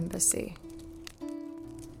leader, Embassy.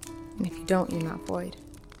 And if you don't, you're not void.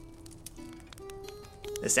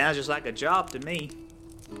 It sounds just like a job to me.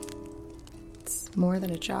 It's more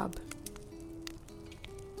than a job.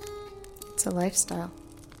 It's a lifestyle.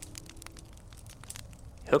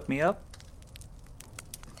 Hook me up?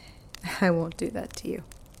 I won't do that to you.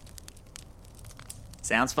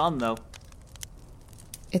 Sounds fun, though.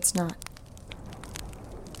 It's not.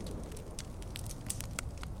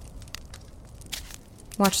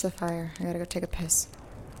 Watch the fire. I gotta go take a piss.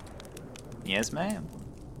 Yes, ma'am.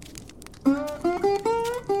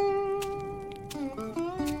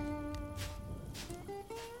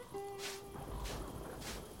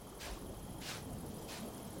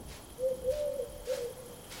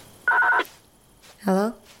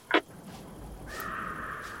 Hello?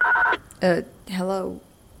 Hello.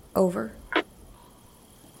 Over.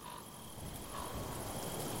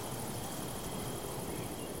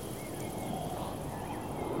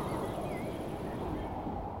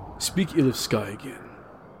 Speak ill of Sky again,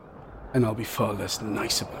 and I'll be far less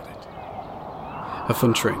nice about it. Have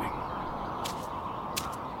fun training.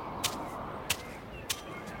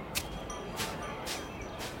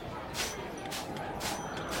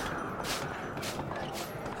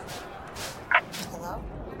 Hello?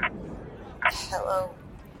 Hello?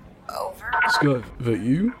 Over? Sky, that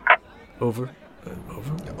you? Over.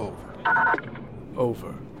 Over. Over.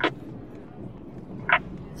 Over.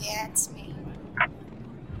 Yeah, it's me.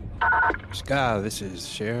 Sky, this is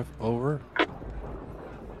Sheriff. Over.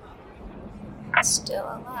 Still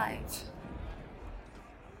alive.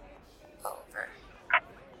 Over.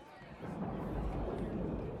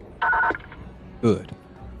 Good.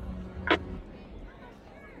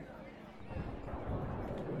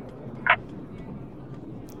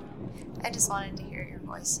 I just wanted to hear your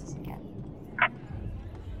voices again.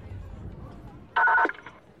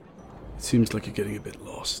 It seems like you're getting a bit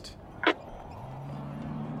lost.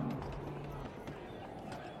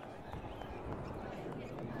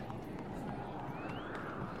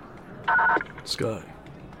 Sky.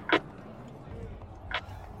 I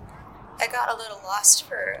got a little lost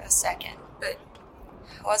for a second, but it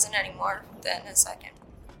wasn't any more than a second.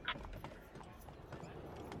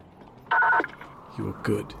 You are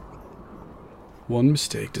good. One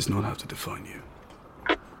mistake does not have to define you.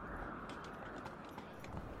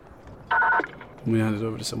 Let me hand it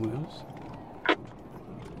over to someone else.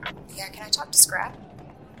 Yeah, can I talk to Scrap?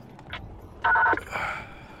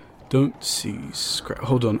 Don't see Scrap.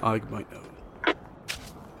 Hold on, I might know.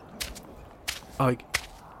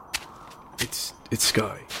 It's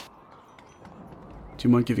Sky. Do you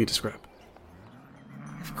mind giving it to Scrap?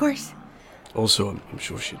 Of course. Also, I'm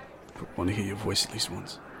sure she'd want to hear your voice at least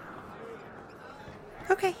once.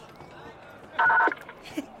 Okay.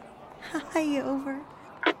 Hi, Over.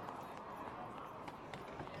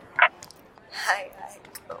 Hi,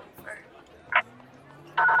 Over.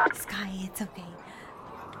 Sky, it's okay.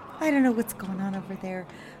 I don't know what's going on over there.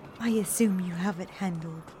 I assume you have it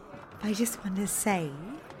handled. I just want to say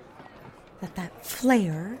that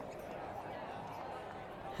flare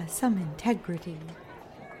has some integrity.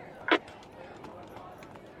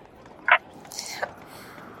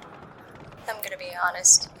 I'm gonna be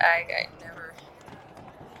honest, I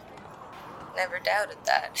never doubted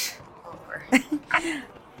that. Over.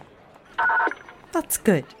 That's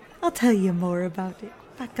good. I'll tell you more about it.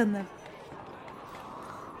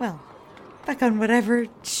 Back on whatever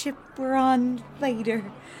ship we're on later.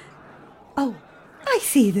 Oh, I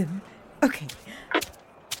see them. Okay.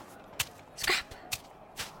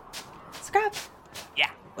 Scrap. Yeah,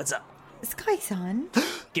 what's up? Sky's on.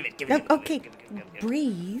 Give it. Okay, Give it.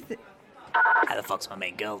 breathe. How the fuck's my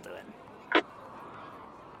main girl doing?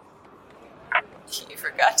 You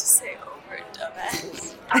forgot to say over,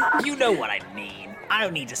 dumbass. You know what I mean. I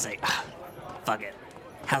don't need to say. Fuck it.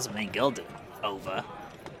 How's my main girl doing? Over.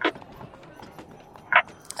 I'm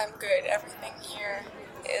good. Everything here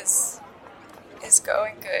is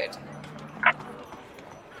going good.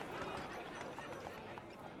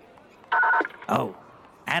 Oh,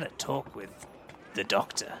 I had a talk with the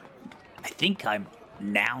doctor. I think I'm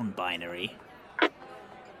noun binary.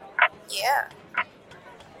 Yeah.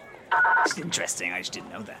 It's interesting, I just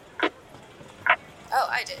didn't know that. Oh,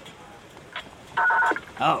 I did.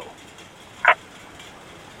 Oh,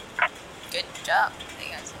 Good job,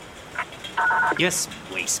 I guess.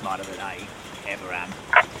 you're way smarter than I ever am.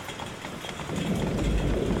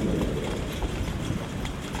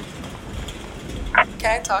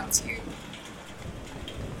 Can I talk to you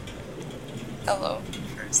alone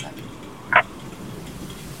for a second?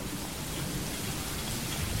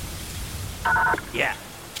 Yeah.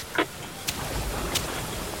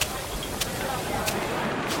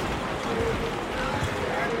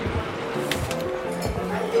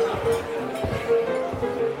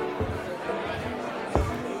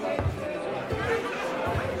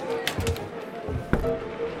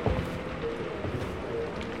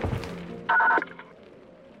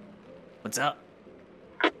 What's up?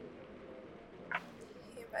 You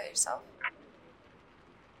by yourself?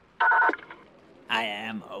 I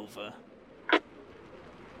am over.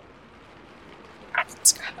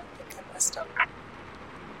 Scrap, I think I messed up.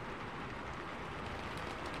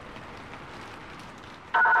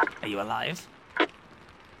 Are you alive?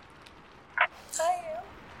 I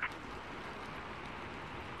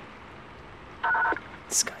am.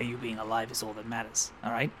 Sky, you being alive is all that matters,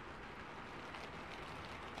 alright?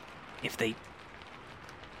 If they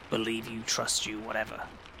believe you, trust you, whatever,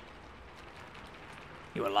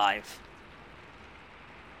 You're alive.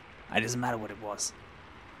 It doesn't matter what it was.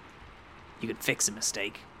 You could fix a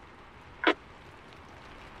mistake. I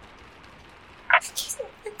can't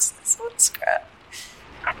fix this one, Scrap.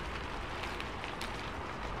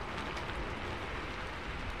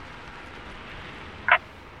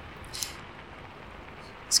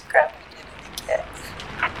 Scrap did it again.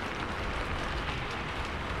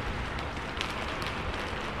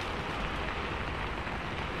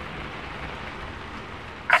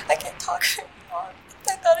 I can't talk anymore.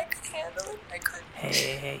 I thought I could handle it. I couldn't.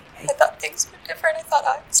 Hey. I thought things were different. I thought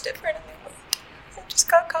I was different, and they weren't. I just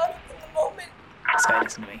got caught up in the moment. Sky,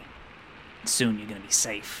 listen to me. Soon you're gonna be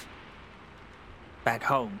safe. Back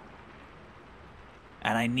home.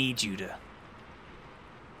 And I need you to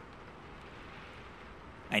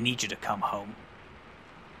come home.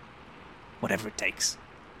 Whatever it takes.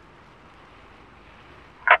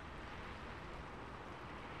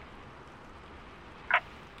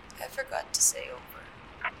 I forgot to say over.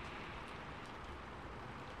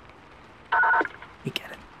 We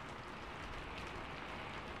get it.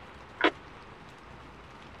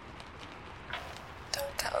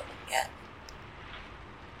 Don't tell them yet.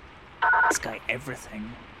 Sky,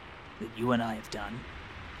 everything that you and I have done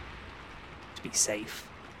to be safe,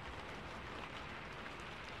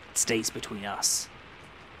 it stays between us.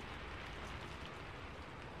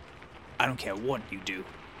 I don't care what you do.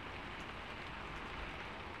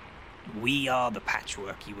 We are the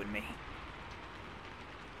patchwork, you and me.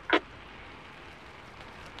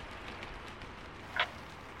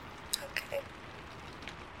 Okay.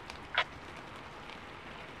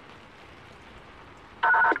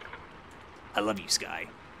 I love you, Sky.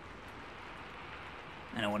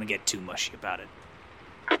 I don't want to get too mushy about it.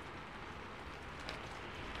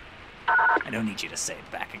 I don't need you to say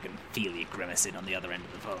it back. I can feel you grimacing on the other end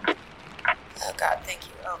of the phone. Oh God, thank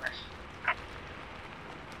you. Over.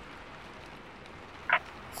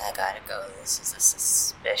 I gotta go. This is a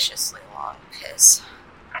suspiciously long piss.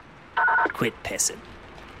 Quit pissing.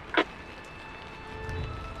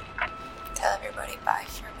 Tell everybody bye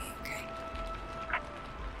for me, okay?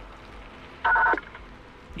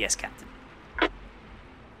 Yes, Captain.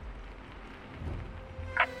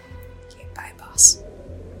 Okay, bye, boss.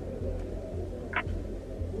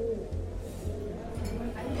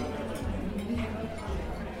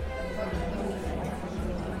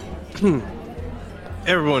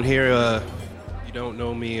 Everyone here, you don't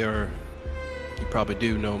know me, or you probably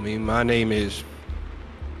do know me. My name is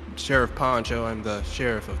Sheriff Poncho. I'm the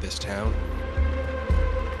sheriff of this town.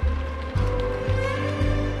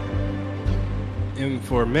 And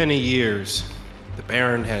for many years, the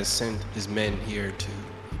Baron has sent his men here to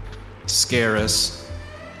scare us,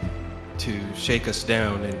 to shake us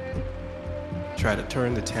down, and try to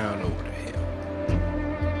turn the town over to him.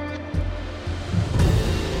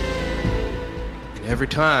 And every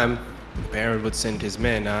time the Baron would send his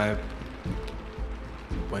men, I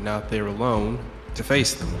went out there alone to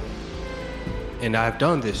face them. And I've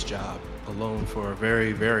done this job alone for a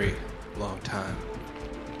very, very long time.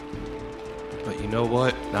 But you know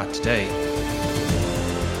what? Not today.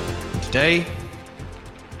 Today,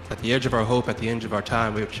 at the edge of our hope, at the edge of our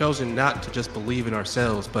time, we have chosen not to just believe in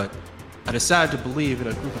ourselves, but I decided to believe in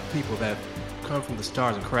a group of people that have come from the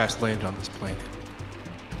stars and crash landed on this planet.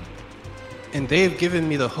 And they've given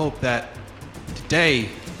me the hope that today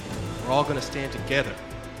we're all going to stand together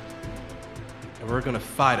and we're going to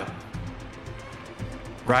fight them.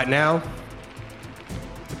 Right now,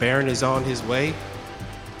 the Baron is on his way,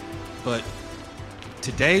 but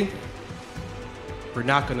today, we're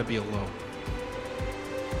not going to be alone.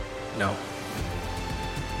 No,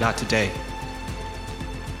 not today.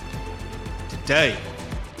 Today,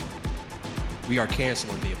 we are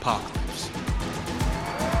canceling the apocalypse.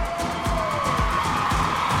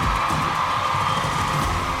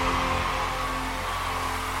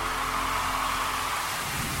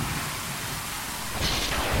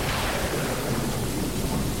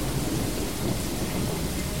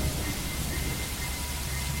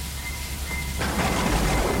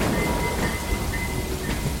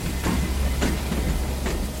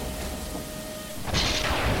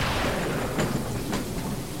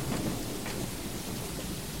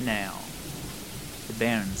 Now, the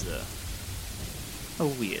Baron's a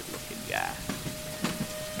weird-looking guy.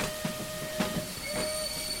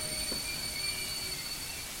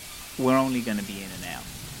 We're only gonna be in and out.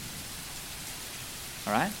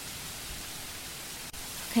 Alright?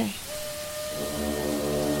 Okay.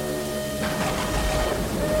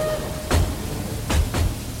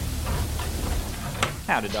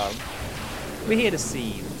 Howdy, dog. We're here to see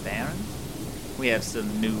you, Baron. We have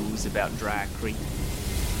some news about Dry Creek.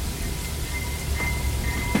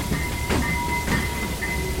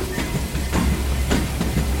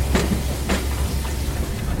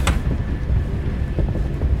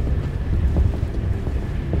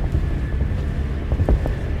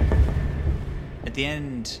 At the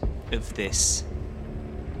end of this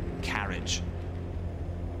carriage,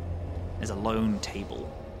 there's a lone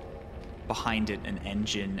table. Behind it, an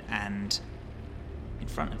engine, and in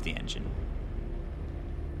front of the engine,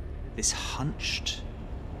 this hunched,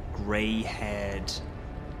 grey-haired,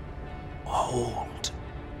 old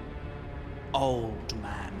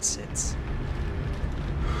man sits.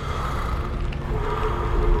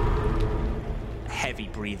 Heavy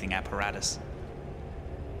breathing apparatus.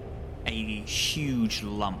 A huge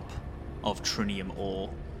lump of trinium ore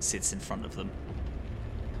sits in front of them.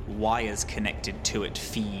 Wires connected to it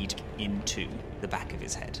feed into the back of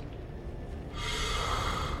his head.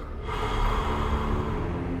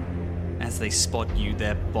 As they spot you,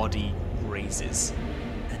 their body raises,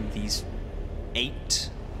 and these 8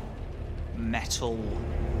 metal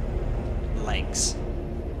legs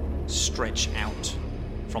stretch out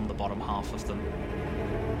from the bottom half of them.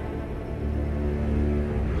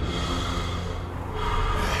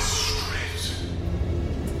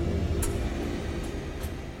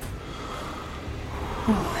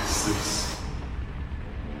 What is this?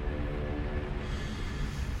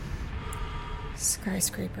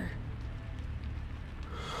 Skyscraper.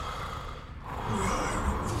 We are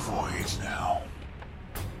in the void now.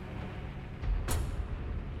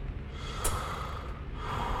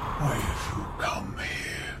 Why have you come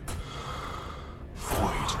here,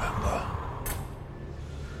 void member?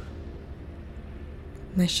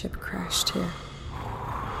 My ship crashed here.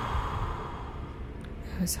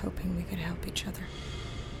 I was hoping we could help each other.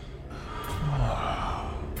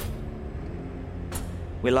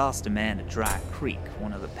 We lost a man at Dry Creek,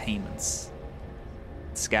 one of the payments.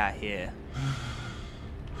 This guy here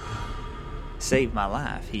saved my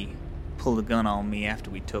life. He pulled a gun on me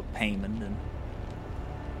after we took payment, and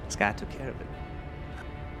this guy took care of it.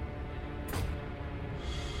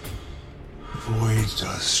 The void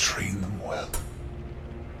does train them well.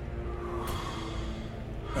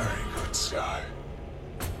 Very good, Sky.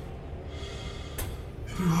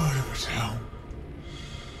 Have you heard of a town?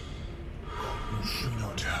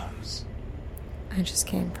 Nutrino Towns. I just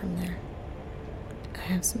came from there. I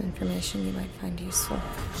have some information you might find useful.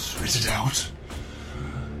 Spit it out.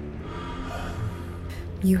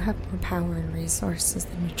 You have more power and resources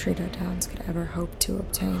than Nutrino Towns could ever hope to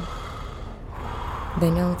obtain. They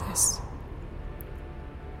know this.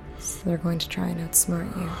 So they're going to try and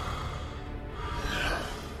outsmart you.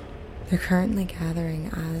 They're currently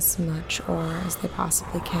gathering as much ore as they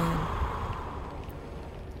possibly can,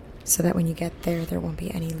 so that when you get there, there won't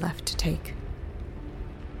be any left to take.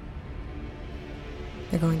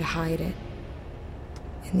 They're going to hide it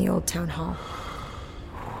in the old town hall.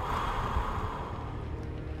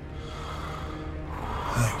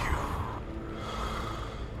 Thank you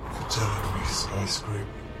for telling me, Skyscraper.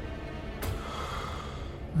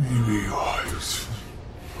 Maybe you are useful.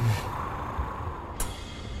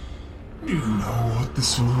 Do you know what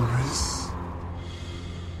this ore is,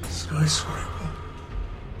 Skyscraper?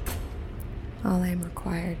 All I'm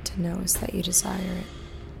required to know is that you desire it.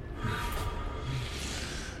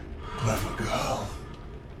 Clever girl.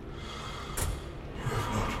 You have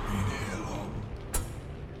not been here long.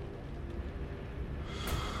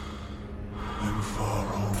 I'm far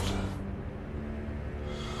older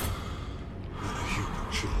than a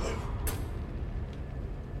human should live.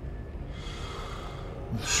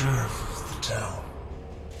 The sheriff of the town.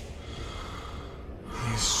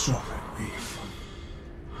 He's stopping me from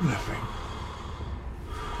living.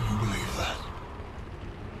 Can you believe that?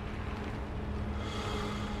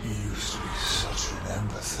 He used to be such an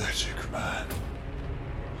empathetic man.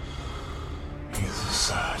 He's a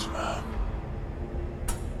sad man.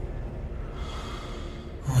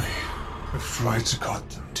 We have tried to cut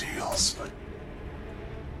them deals, but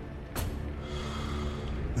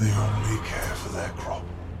they only care for their crop.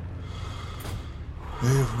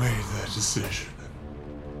 They have made their decision.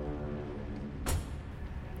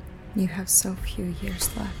 You have so few years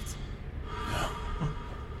left.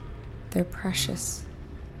 They're precious.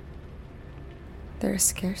 They're a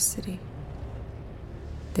scarcity.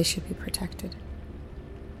 They should be protected.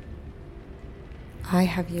 I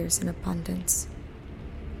have years in abundance.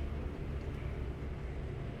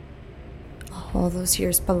 All those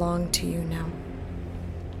years belong to you now.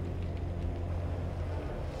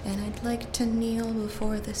 And I'd like to kneel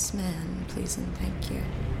before this man, please and thank you.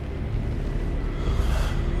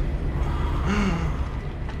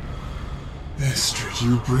 Esther, did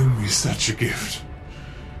you bring me such a gift?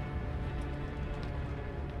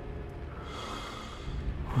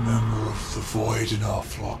 Member of the void in our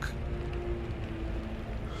flock.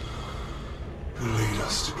 Who lead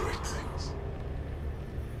us to great things.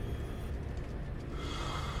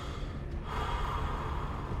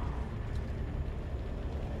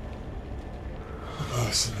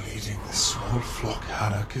 person leading this small flock,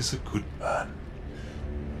 Hanak, is a good man.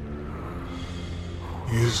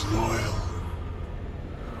 He is loyal.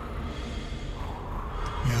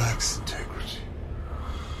 He lacks integrity.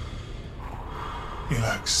 He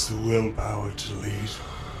lacks the willpower to lead.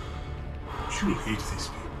 Would you lead these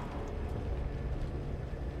people?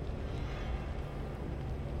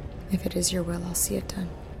 If it is your will, I'll see it done.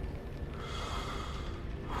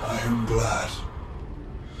 I am glad.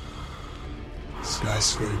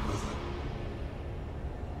 Skyscraper, then.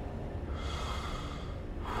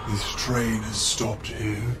 This train has stopped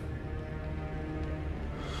here.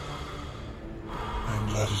 I'm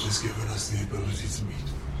glad it has given us the ability to meet.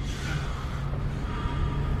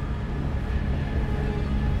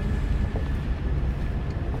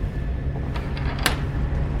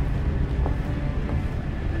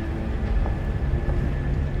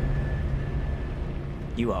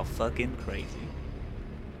 You are fucking crazy.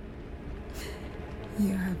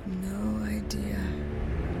 You have no idea.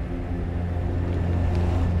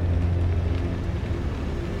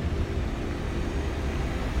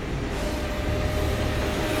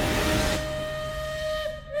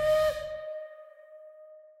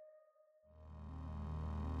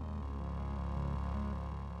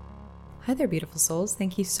 Hi there, beautiful souls.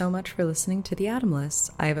 Thank you so much for listening to The Atomless.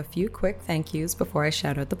 I have a few quick thank yous before I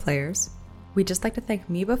shout out the players. We'd just like to thank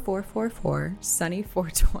Meba444,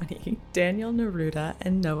 Sunny420, Daniel Neruda,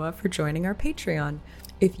 and Noah for joining our Patreon.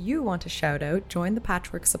 If you want a shout out, join the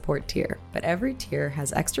Patchwork support tier, but every tier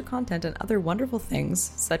has extra content and other wonderful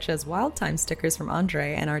things, such as Wild Time stickers from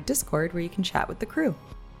Andre and our Discord where you can chat with the crew.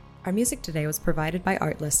 Our music today was provided by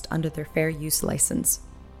Artlist under their fair use license.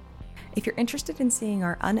 If you're interested in seeing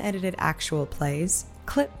our unedited actual plays,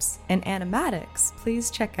 clips, and animatics,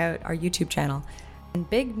 please check out our YouTube channel. And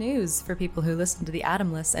big news for people who listen to The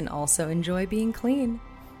Atomless and also enjoy being clean.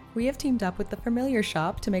 We have teamed up with the Familiar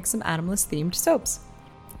Shop to make some Atomless-themed soaps.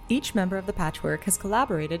 Each member of the Patchwork has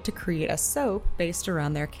collaborated to create a soap based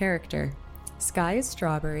around their character. Sky is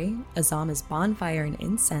strawberry, Azam is bonfire and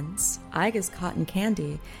incense, Ig is cotton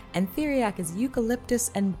candy, and Theriac is eucalyptus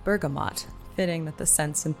and bergamot. Fitting that the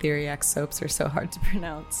scents in Theriac soaps are so hard to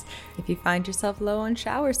pronounce. If you find yourself low on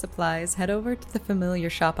shower supplies, head over to the Familiar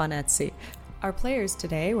Shop on Etsy. Our players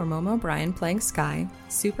today were Momo O'Brien playing Sky,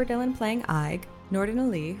 Super Dylan playing Ig, Norden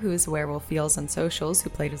Ali, who is Werewolf Feels on socials,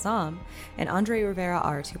 who played Azam, and Andre Rivera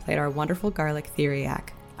Art, who played our wonderful Garlic Theriac.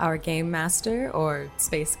 Our game master, or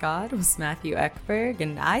space god, was Matthew Ekberg,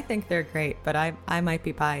 and I think they're great, but I might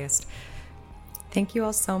be biased. Thank you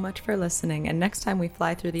all so much for listening, and next time we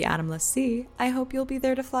fly through the Atomless Sea, I hope you'll be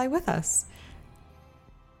there to fly with us.